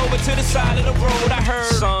pull over to the side of the road. I heard,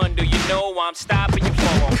 son, do you know why I'm stopping you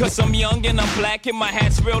for? Cause I'm young and I'm black and my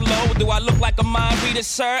hat's real low. Do I look like a mind reader,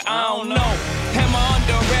 sir? I don't know. Am I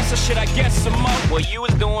under arrest or should I guess some more? Well, you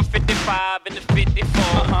was doing 55 in the 54.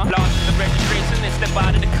 Lost the registration and step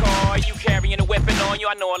out of the car. You carrying a weapon on you?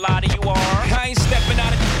 I know a lot of you are. I ain't stepping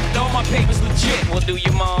out of all my papers legit. Well, do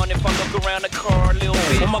you mind if I look around the car a little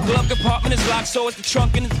bit? Well, my glove compartment is locked, so it's the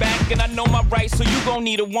trunk in the back. And I know my rights, so you gon'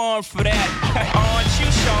 need a warrant for that. Aren't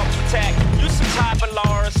you sharp attack? You some type of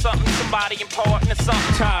law or something, somebody important or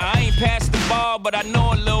something. I ain't past the bar, but I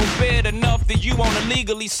know a little bit enough that you wanna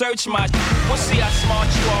legally search my We'll see how smart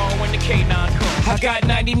you are when the K9 comes. I got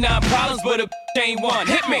 99 problems, but a ain't one.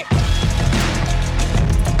 Hit me.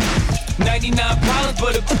 99 problems,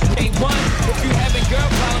 but a ain't one. If you having girl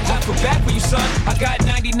problems, I feel bad for you, son. I got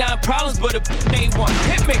 99 problems, but a ain't one.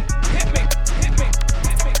 Hit me. Hit me. Hit me.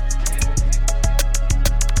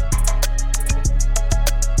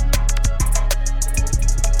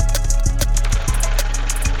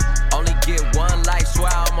 Only get one life,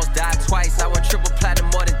 swear I almost died twice. I went triple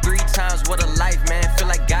platinum more than 3 times. What a life, man. Feel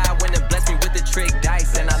like God went and blessed me with the trick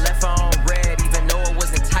dice. And I left her on red, even though it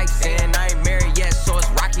was enticing. I ain't married yet, so it's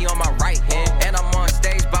rocky on my right hand. And I'm on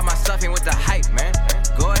stage by myself and with the hype, man.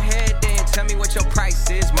 Go ahead then, tell me what your price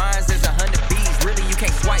is. Mine's is 100 B's, really you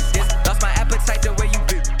can't swipe this. Lost my appetite the way you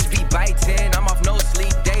be biting. I'm off no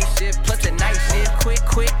sleep, day shift, plus the night shift.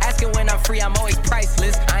 Quit asking when I'm free, I'm always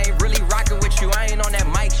priceless. I ain't really rocking with you, I ain't on that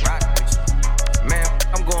mic. Man,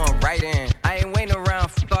 I'm going right in. I ain't waiting around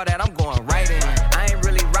for all that, I'm going right in. I ain't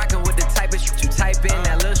really rocking with the type of shit you type in.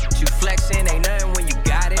 That little shit you flexing, ain't nothing when you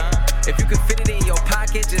got it. If you can fit it in your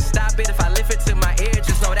pocket, just stop it. If I lift it to my ear,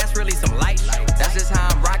 just know that's really some light. That's just how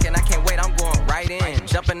I'm rocking, I can't wait, I'm going right in.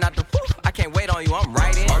 Jumping out the woof, I can't wait on you, I'm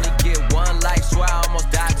right in. Only get one life, swear I almost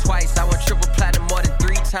died twice. I went triple platinum more than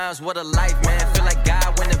 3 times, what a life, man. Feel like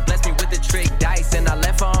God went and blessed me with the trick dice. And I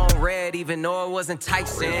left her on red, even though it was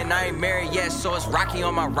enticing. I ain't married yet, so it's rocky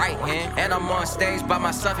on my right hand. And I'm on stage by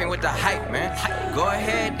myself and with the hype, man. Go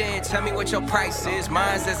ahead then, tell me what your price is.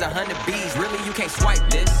 Mine's is 100 B's, really you can't swipe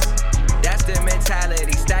this. That's the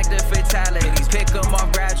mentality, stack the fatalities, pick them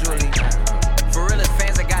off gradually. For real as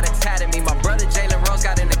fans, I got a tat at me. My brother Jalen Rose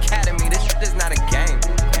got an academy, this shit is not a game.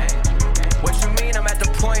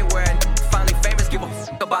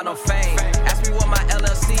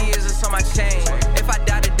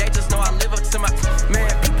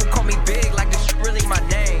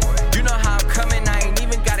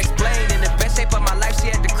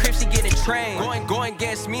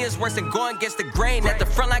 me is worse than going against the grain. At the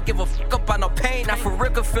front, I give a fuck about no pain. I for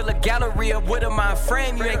real could fill a gallery up with a mind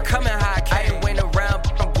frame. You ain't coming how I came. I ain't waiting around,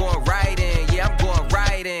 but I'm going right in. Yeah, I'm going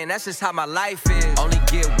right in. That's just how my life is. Only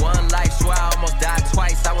get one life, so I almost died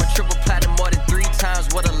twice. I went triple platinum more than 3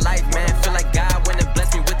 times. What a life, man. Feel like God went and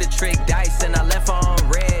blessed me with the trick dice. And I left her on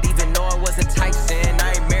red, even though it was enticing.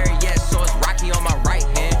 I ain't married yet, so it's Rocky on my right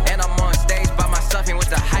hand. And I'm on stage by myself and with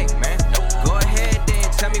the hype, man. Go ahead then,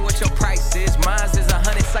 tell me what your price is. Mine's is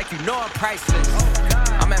 100, it's like you know I'm priceless.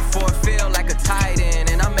 I'm at Ford Field like a tight end,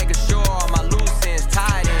 and I'm making sure all my loose ends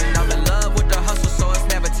tied in. I'm in love with the hustle, so it's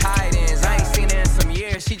never tight ends. I ain't seen her in some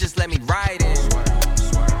years, she just let me ride in.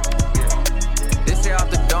 This here off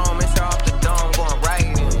the dome, this here off the dome, going right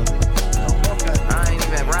in. I ain't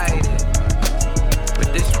even riding,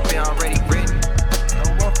 but this should be already written.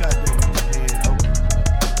 Don't walk out there with your head open.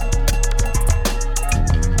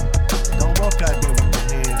 Don't walk out there with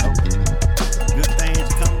your head open. Good things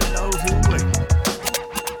come to those who wait.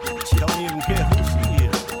 She don't even care who she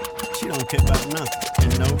is. She don't care about nothing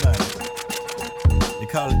and nobody. They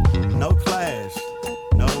call it no class,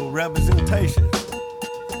 no representation.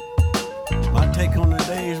 My take on the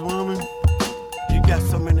days, woman, you got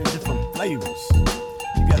so many different flavors.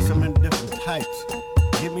 You got so many different types.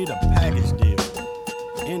 Give me the package deal.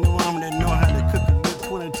 Any woman that know how to cook a good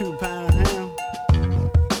 22-pound ham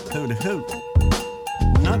through the hoop.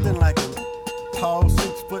 Nothing like a tall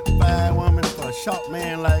 6'5" woman for a short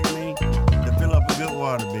man like me to fill up a good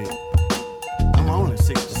water bill. I'm only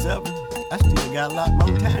 67. I still got a lot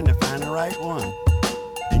more time to find the right one.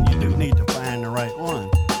 And you do need to find the right one.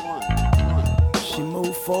 She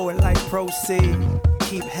move forward like proceed.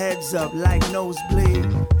 Keep heads up like nosebleed.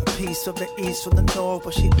 A piece of the east from the north,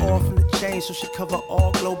 but she off from the chain, so she cover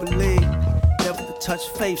all globally. Never to touch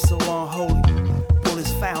faith, so unholy.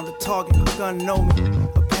 Bullets found a target, her gun know me.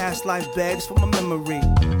 A past life begs for my memory.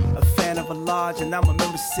 A fan of a large and I'm a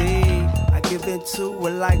member seed. I give into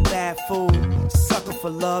it like bad food. Sucker for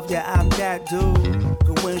love, yeah, I'm that dude.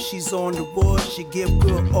 But when she's on the wood, she give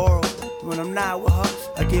good oral. When I'm not with her,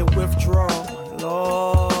 I get withdrawal.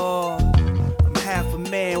 Lord, I'm half a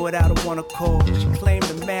man without a one accord. She claimed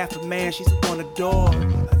the math of man, she's the one adored.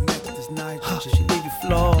 I met this night, she leave you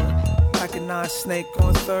floored. Like a non-snake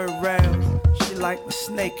on 3rd round. She like my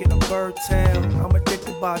snake in a bird tail. I'm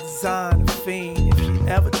addicted by design, a fiend. If she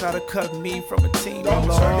ever try to cut me from a team, don't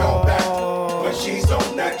Lord. turn your back when she's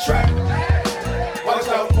on that track. Watch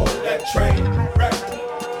out for that train wreck.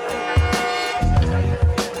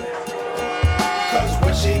 Cause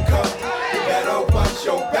when she comes, you better watch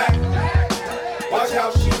your back. Watch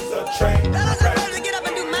how she's a train wreck. Get up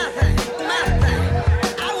and do my thing,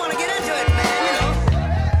 I wanna get into it, man, you know.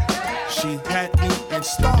 She had me in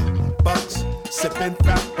Starbucks, sipping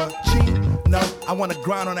Frappuccino. I wanna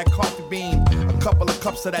grind on that coffee bean. A couple of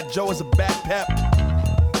cups of that Joe is a bad pep.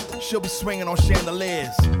 She'll be swinging on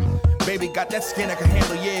chandeliers. Baby got that skin that can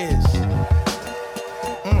handle years.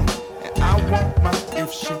 And I want my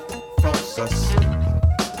if she falls asleep.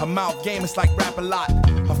 Her mouth game is like rap a lot.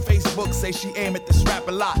 Her Facebook say she aim at this rap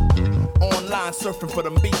a lot. Online surfing for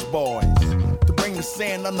them beach boys. To bring the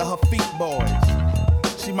sand under her feet, boys.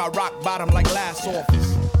 She my rock bottom like last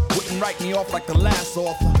office. Wouldn't write me off like the last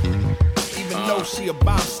author. Even though she a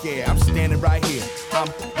bomb scare, I'm standing right here. I'm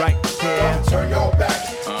right here. Don't turn your back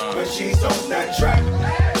when she's on that track.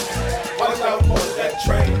 Watch out for that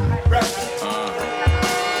train wreck.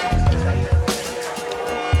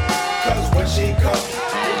 Cause when she comes,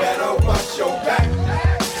 you better watch your back.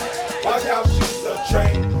 Watch how she's a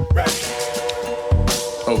train wreck.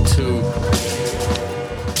 Oh, two.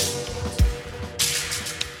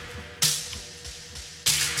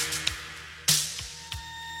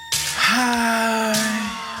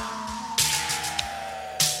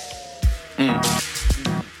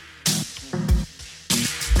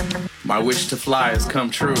 My wish to fly has come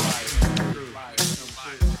true.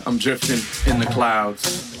 I'm drifting in the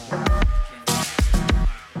clouds.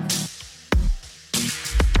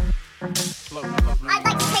 I'd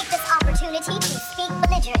like to take this opportunity to speak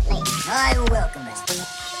belligerently. I welcome it.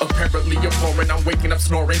 Apparently you're pouring, I'm waking up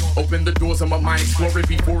snoring. Open the doors of my mind, exploring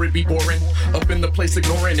before it be boring. Up in the place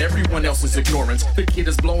ignoring everyone else's ignorance. The kid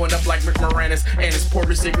is blowing up like Rick Moranis. And his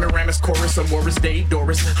porous ignoramus chorus. A Morris Day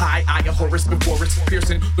Doris. High eye of Horus before it's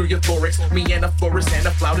piercing through your thorax. Me and a florist and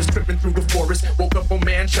a flautist tripping through the forest. Woke up on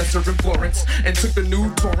Manchester and Florence. And took the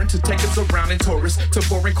new torrent to take us around in Taurus. To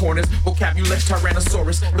boring corners, vocabulary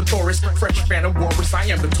Tyrannosaurus. The Taurus, fresh phantom walrus. I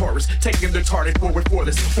am the Taurus. Taking the target forward for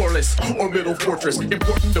this. Orbital fortress.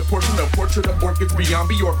 Important to port proportion, a portrait of orchids beyond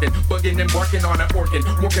Bjorken. Bugging and barking on an organ.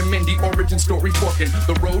 Morgan Mindy origin story forking.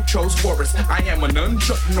 The road chose forest. I am an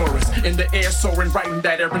Chuck Norris. In the air soaring, writing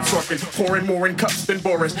that Aaron Sorkin. Pouring more in cups than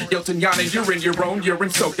Boris. Yelton Yana, you're in your own urine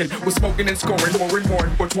soaking. We're smoking and scoring, more and more,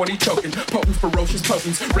 420 choking. Potent, ferocious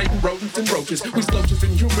potents, raiding rodents and roaches. We sloaches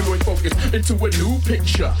in humanoid focus into a new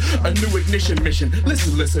picture. A new ignition mission.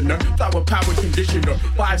 Listen, listener, flower power conditioner.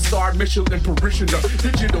 5-star Michelin parishioner.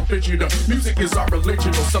 Digital fidgeter. Music is our religion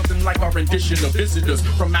or something like our rendition of visitors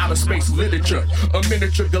from outer space literature. A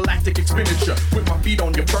miniature galactic expenditure. With my feet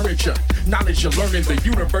on your furniture. Knowledge you're learning. The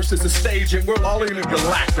universe is a stage and we're all in the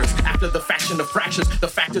galactors. After the faction of fractures, the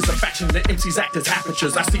factors of faction, the MCs act as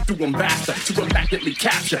apertures. I see through them faster to immaculately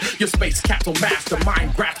capture your space capsule master.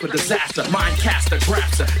 Mind grasp a disaster. Mind caster,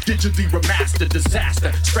 grabster. Digitally remaster,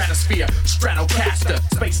 disaster. Stratosphere, stratocaster.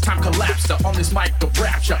 Space-time collapser. On this mic of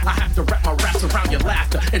rapture, I have to wrap my raps around your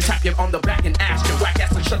laughter and tap you on the back and ask you, whack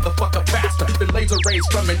ass and shut the fuck up faster than laser rays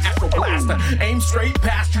from an astro blaster. Aim straight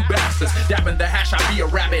past you bastards. Dabbing the hash, I be a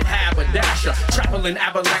rabbit haberdasher. Traveling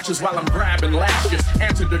avalanches while I'm grabbing lashes.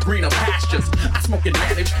 Answer the greener pastures. I smoke and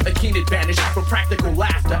manage a keen advantage for practical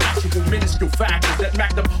laughter. Actual minuscule factors that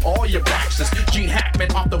macked up all your baxters. Gene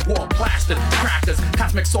Hackman off the wall plastered. Crackers,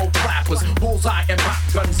 cosmic soul clappers. Bullseye and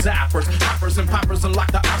gun zappers. Hoppers and poppers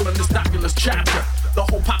unlock the ominous Oculus chapter. The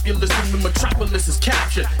whole populace in the metropolis is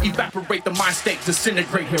captured. Evaporate the mind state,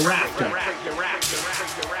 disintegrate hereafter.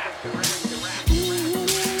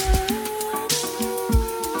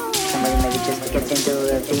 Somebody maybe just gets into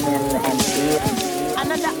a demon and see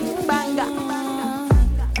another banger.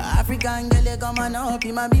 African girl, you come on up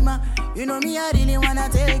in my bima. You know me, I really wanna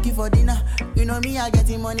take you for dinner. You know me, I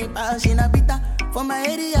getting money, pass in a bitter. For my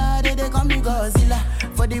area, they call me Godzilla.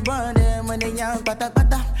 For the burn them when they young pata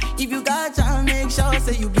pata. If you got chance, make sure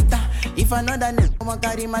say you bitter. If another nigga want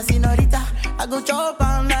carry my senorita, I go chop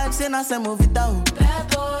on like say na se move it down. Bad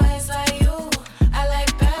boys like you, I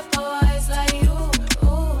like bad boys like you.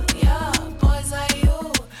 Ooh, yeah, boys like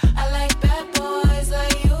you, I like bad boys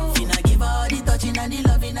like you. Finna give her all the touching and the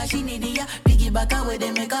loving that she need ya. Piggyback away,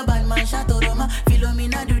 they make a bad man shot Roma.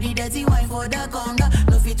 Philomena do the dirty wine for the conga.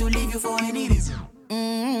 No fit to leave you for any reason.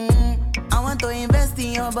 I want to invest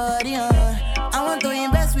in your body, I want to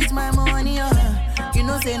invest with my money, You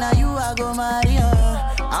know, say now you I go marry,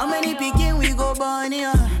 How many picking we go bunny,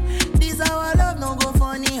 This our love no go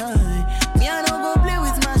funny, Me I no go play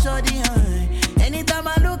with my shorty, Anytime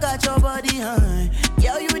I look at your body,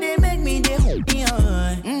 Yo, you they make me they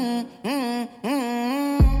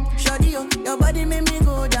Shorty, your body make me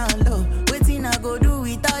go down low. Waiting I go do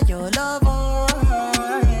without your love,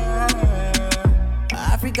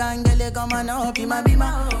 African girl, you come on up in my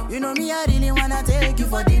bima. You know me, I really wanna take you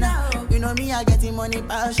for dinner. You know me, I getting money,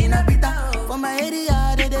 pass in a bitter. For my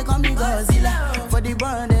area, they call me Godzilla. For the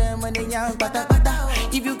burn them when they young pata pata.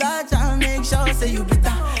 If you got chance, make sure say you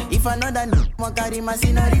bitter. If another nigga want carry my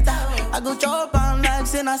senorita, I go chop on like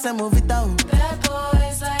say na se move it down. Bad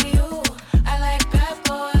boys like you, I like bad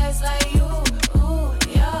boys like you. Ooh,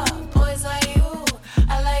 yeah, boys like you,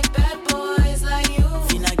 I like bad boys like you.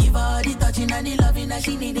 Finna give her all the touching and the loving that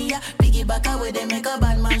she need ya. Piggyback away, they make a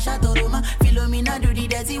bad man shot Roma. Philomena do the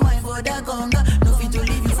dirty wine for the conga. No fit to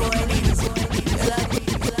leave you for any reason.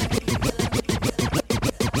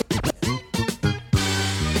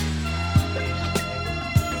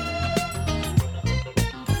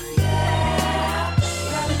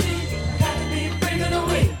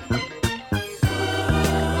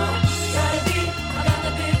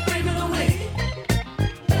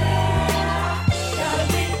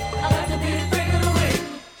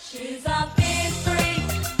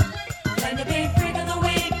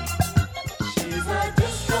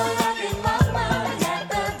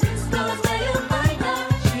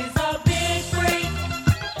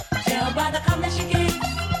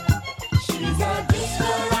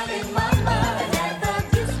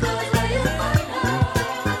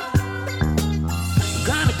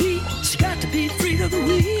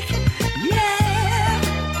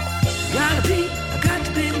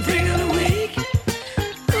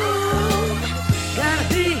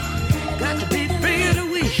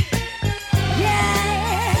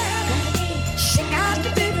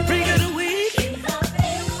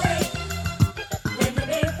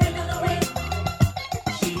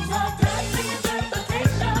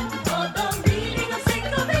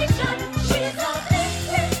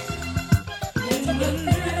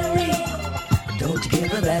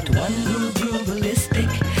 That one groovalistic,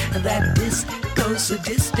 that disco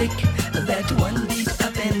sadistic, that one beat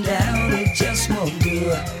up and down, it just won't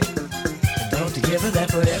do. Don't give her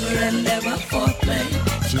that forever and ever foreplay.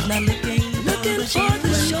 She's not looking for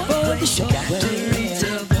the short way. She got to reach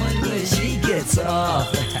a point lights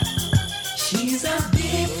off. She's a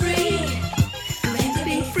big freak, claims to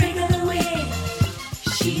be freak of the week.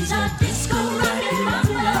 She's a disco rockin'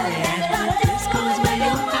 mama, and the disco's where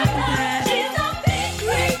you find her. She's a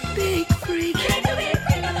big freak, claims to be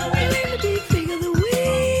freak of the week. Claims to be freak of the week,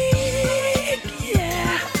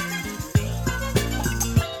 yeah.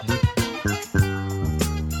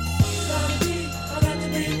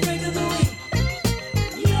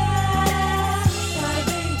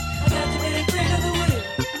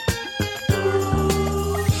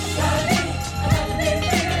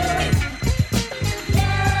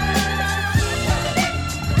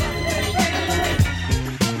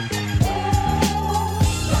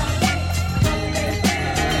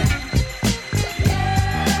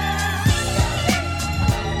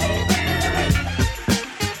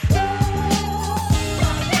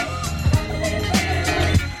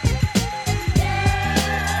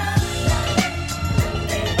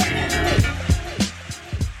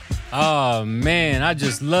 Oh, man, I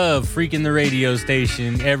just love freaking the radio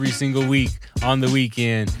station every single week on the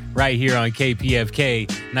weekend right here on KPFK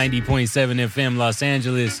 90.7 FM Los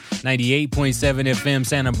Angeles, 98.7 FM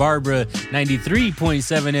Santa Barbara, 93.7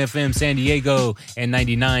 FM San Diego, and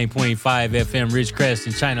 99.5 FM Ridgecrest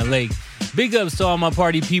and China Lake. Big ups to all my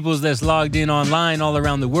party peoples that's logged in online all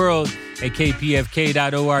around the world at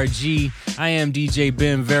kpfk.org. I am DJ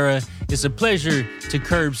Ben Vera. It's a pleasure to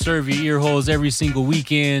curb serve your ear holes every single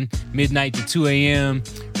weekend, midnight to 2 a.m.,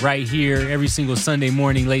 right here every single Sunday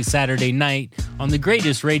morning, late Saturday night, on the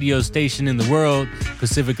greatest radio station in the world,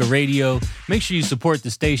 Pacifica Radio. Make sure you support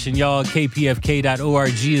the station, y'all.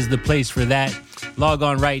 kpfk.org is the place for that. Log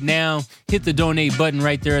on right now. Hit the donate button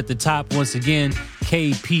right there at the top. Once again,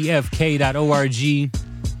 kpfk.org.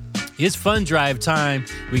 It's fund drive time.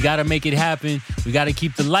 We got to make it happen. We got to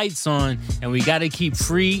keep the lights on, and we got to keep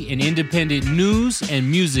free and independent news and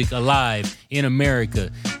music alive in America.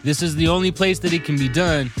 This is the only place that it can be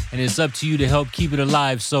done, and it's up to you to help keep it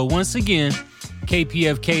alive. So once again,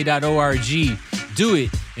 kpfk.org. Do it,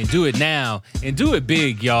 and do it now, and do it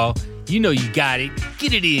big, y'all. You know you got it.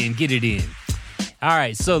 Get it in, get it in. All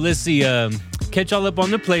right, so let's see. Catch y'all up on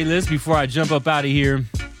the playlist before I jump up out of here.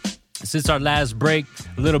 Since our last break,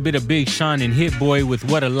 a little bit of Big Sean and Hit Boy with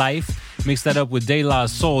What a Life. Mix that up with De La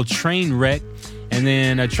Soul, Train Wreck. And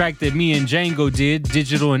then a track that me and Django did,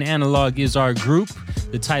 Digital and Analog Is Our Group.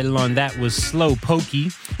 The title on that was Slow Pokey.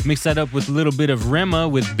 Mix that up with a little bit of Rema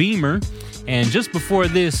with Beamer. And just before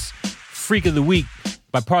this, Freak of the Week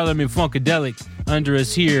by Parliament Funkadelic. Under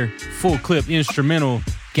us here, full clip instrumental,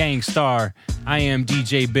 Gangstar. I am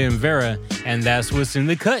DJ Ben Vera, and that's what's in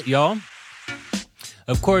the cut, y'all.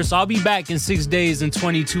 Of course, I'll be back in 6 days and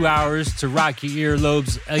 22 hours to rock your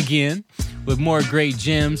earlobes again with more great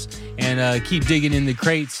gems, and keep digging in the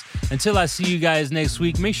crates. Until I see you guys next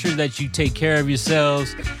week, make sure that you take care of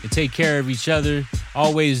yourselves and take care of each other.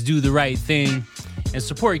 Always do the right thing and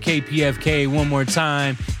support KPFK one more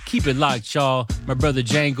time. Keep it locked, y'all. My brother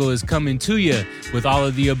Django is coming to you with all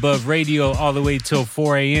of the above radio all the way till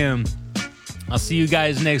 4 a.m. I'll see you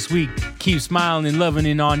guys next week. Keep smiling and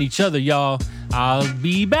loving on each other, y'all. I'll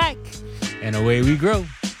be back, and away we grow.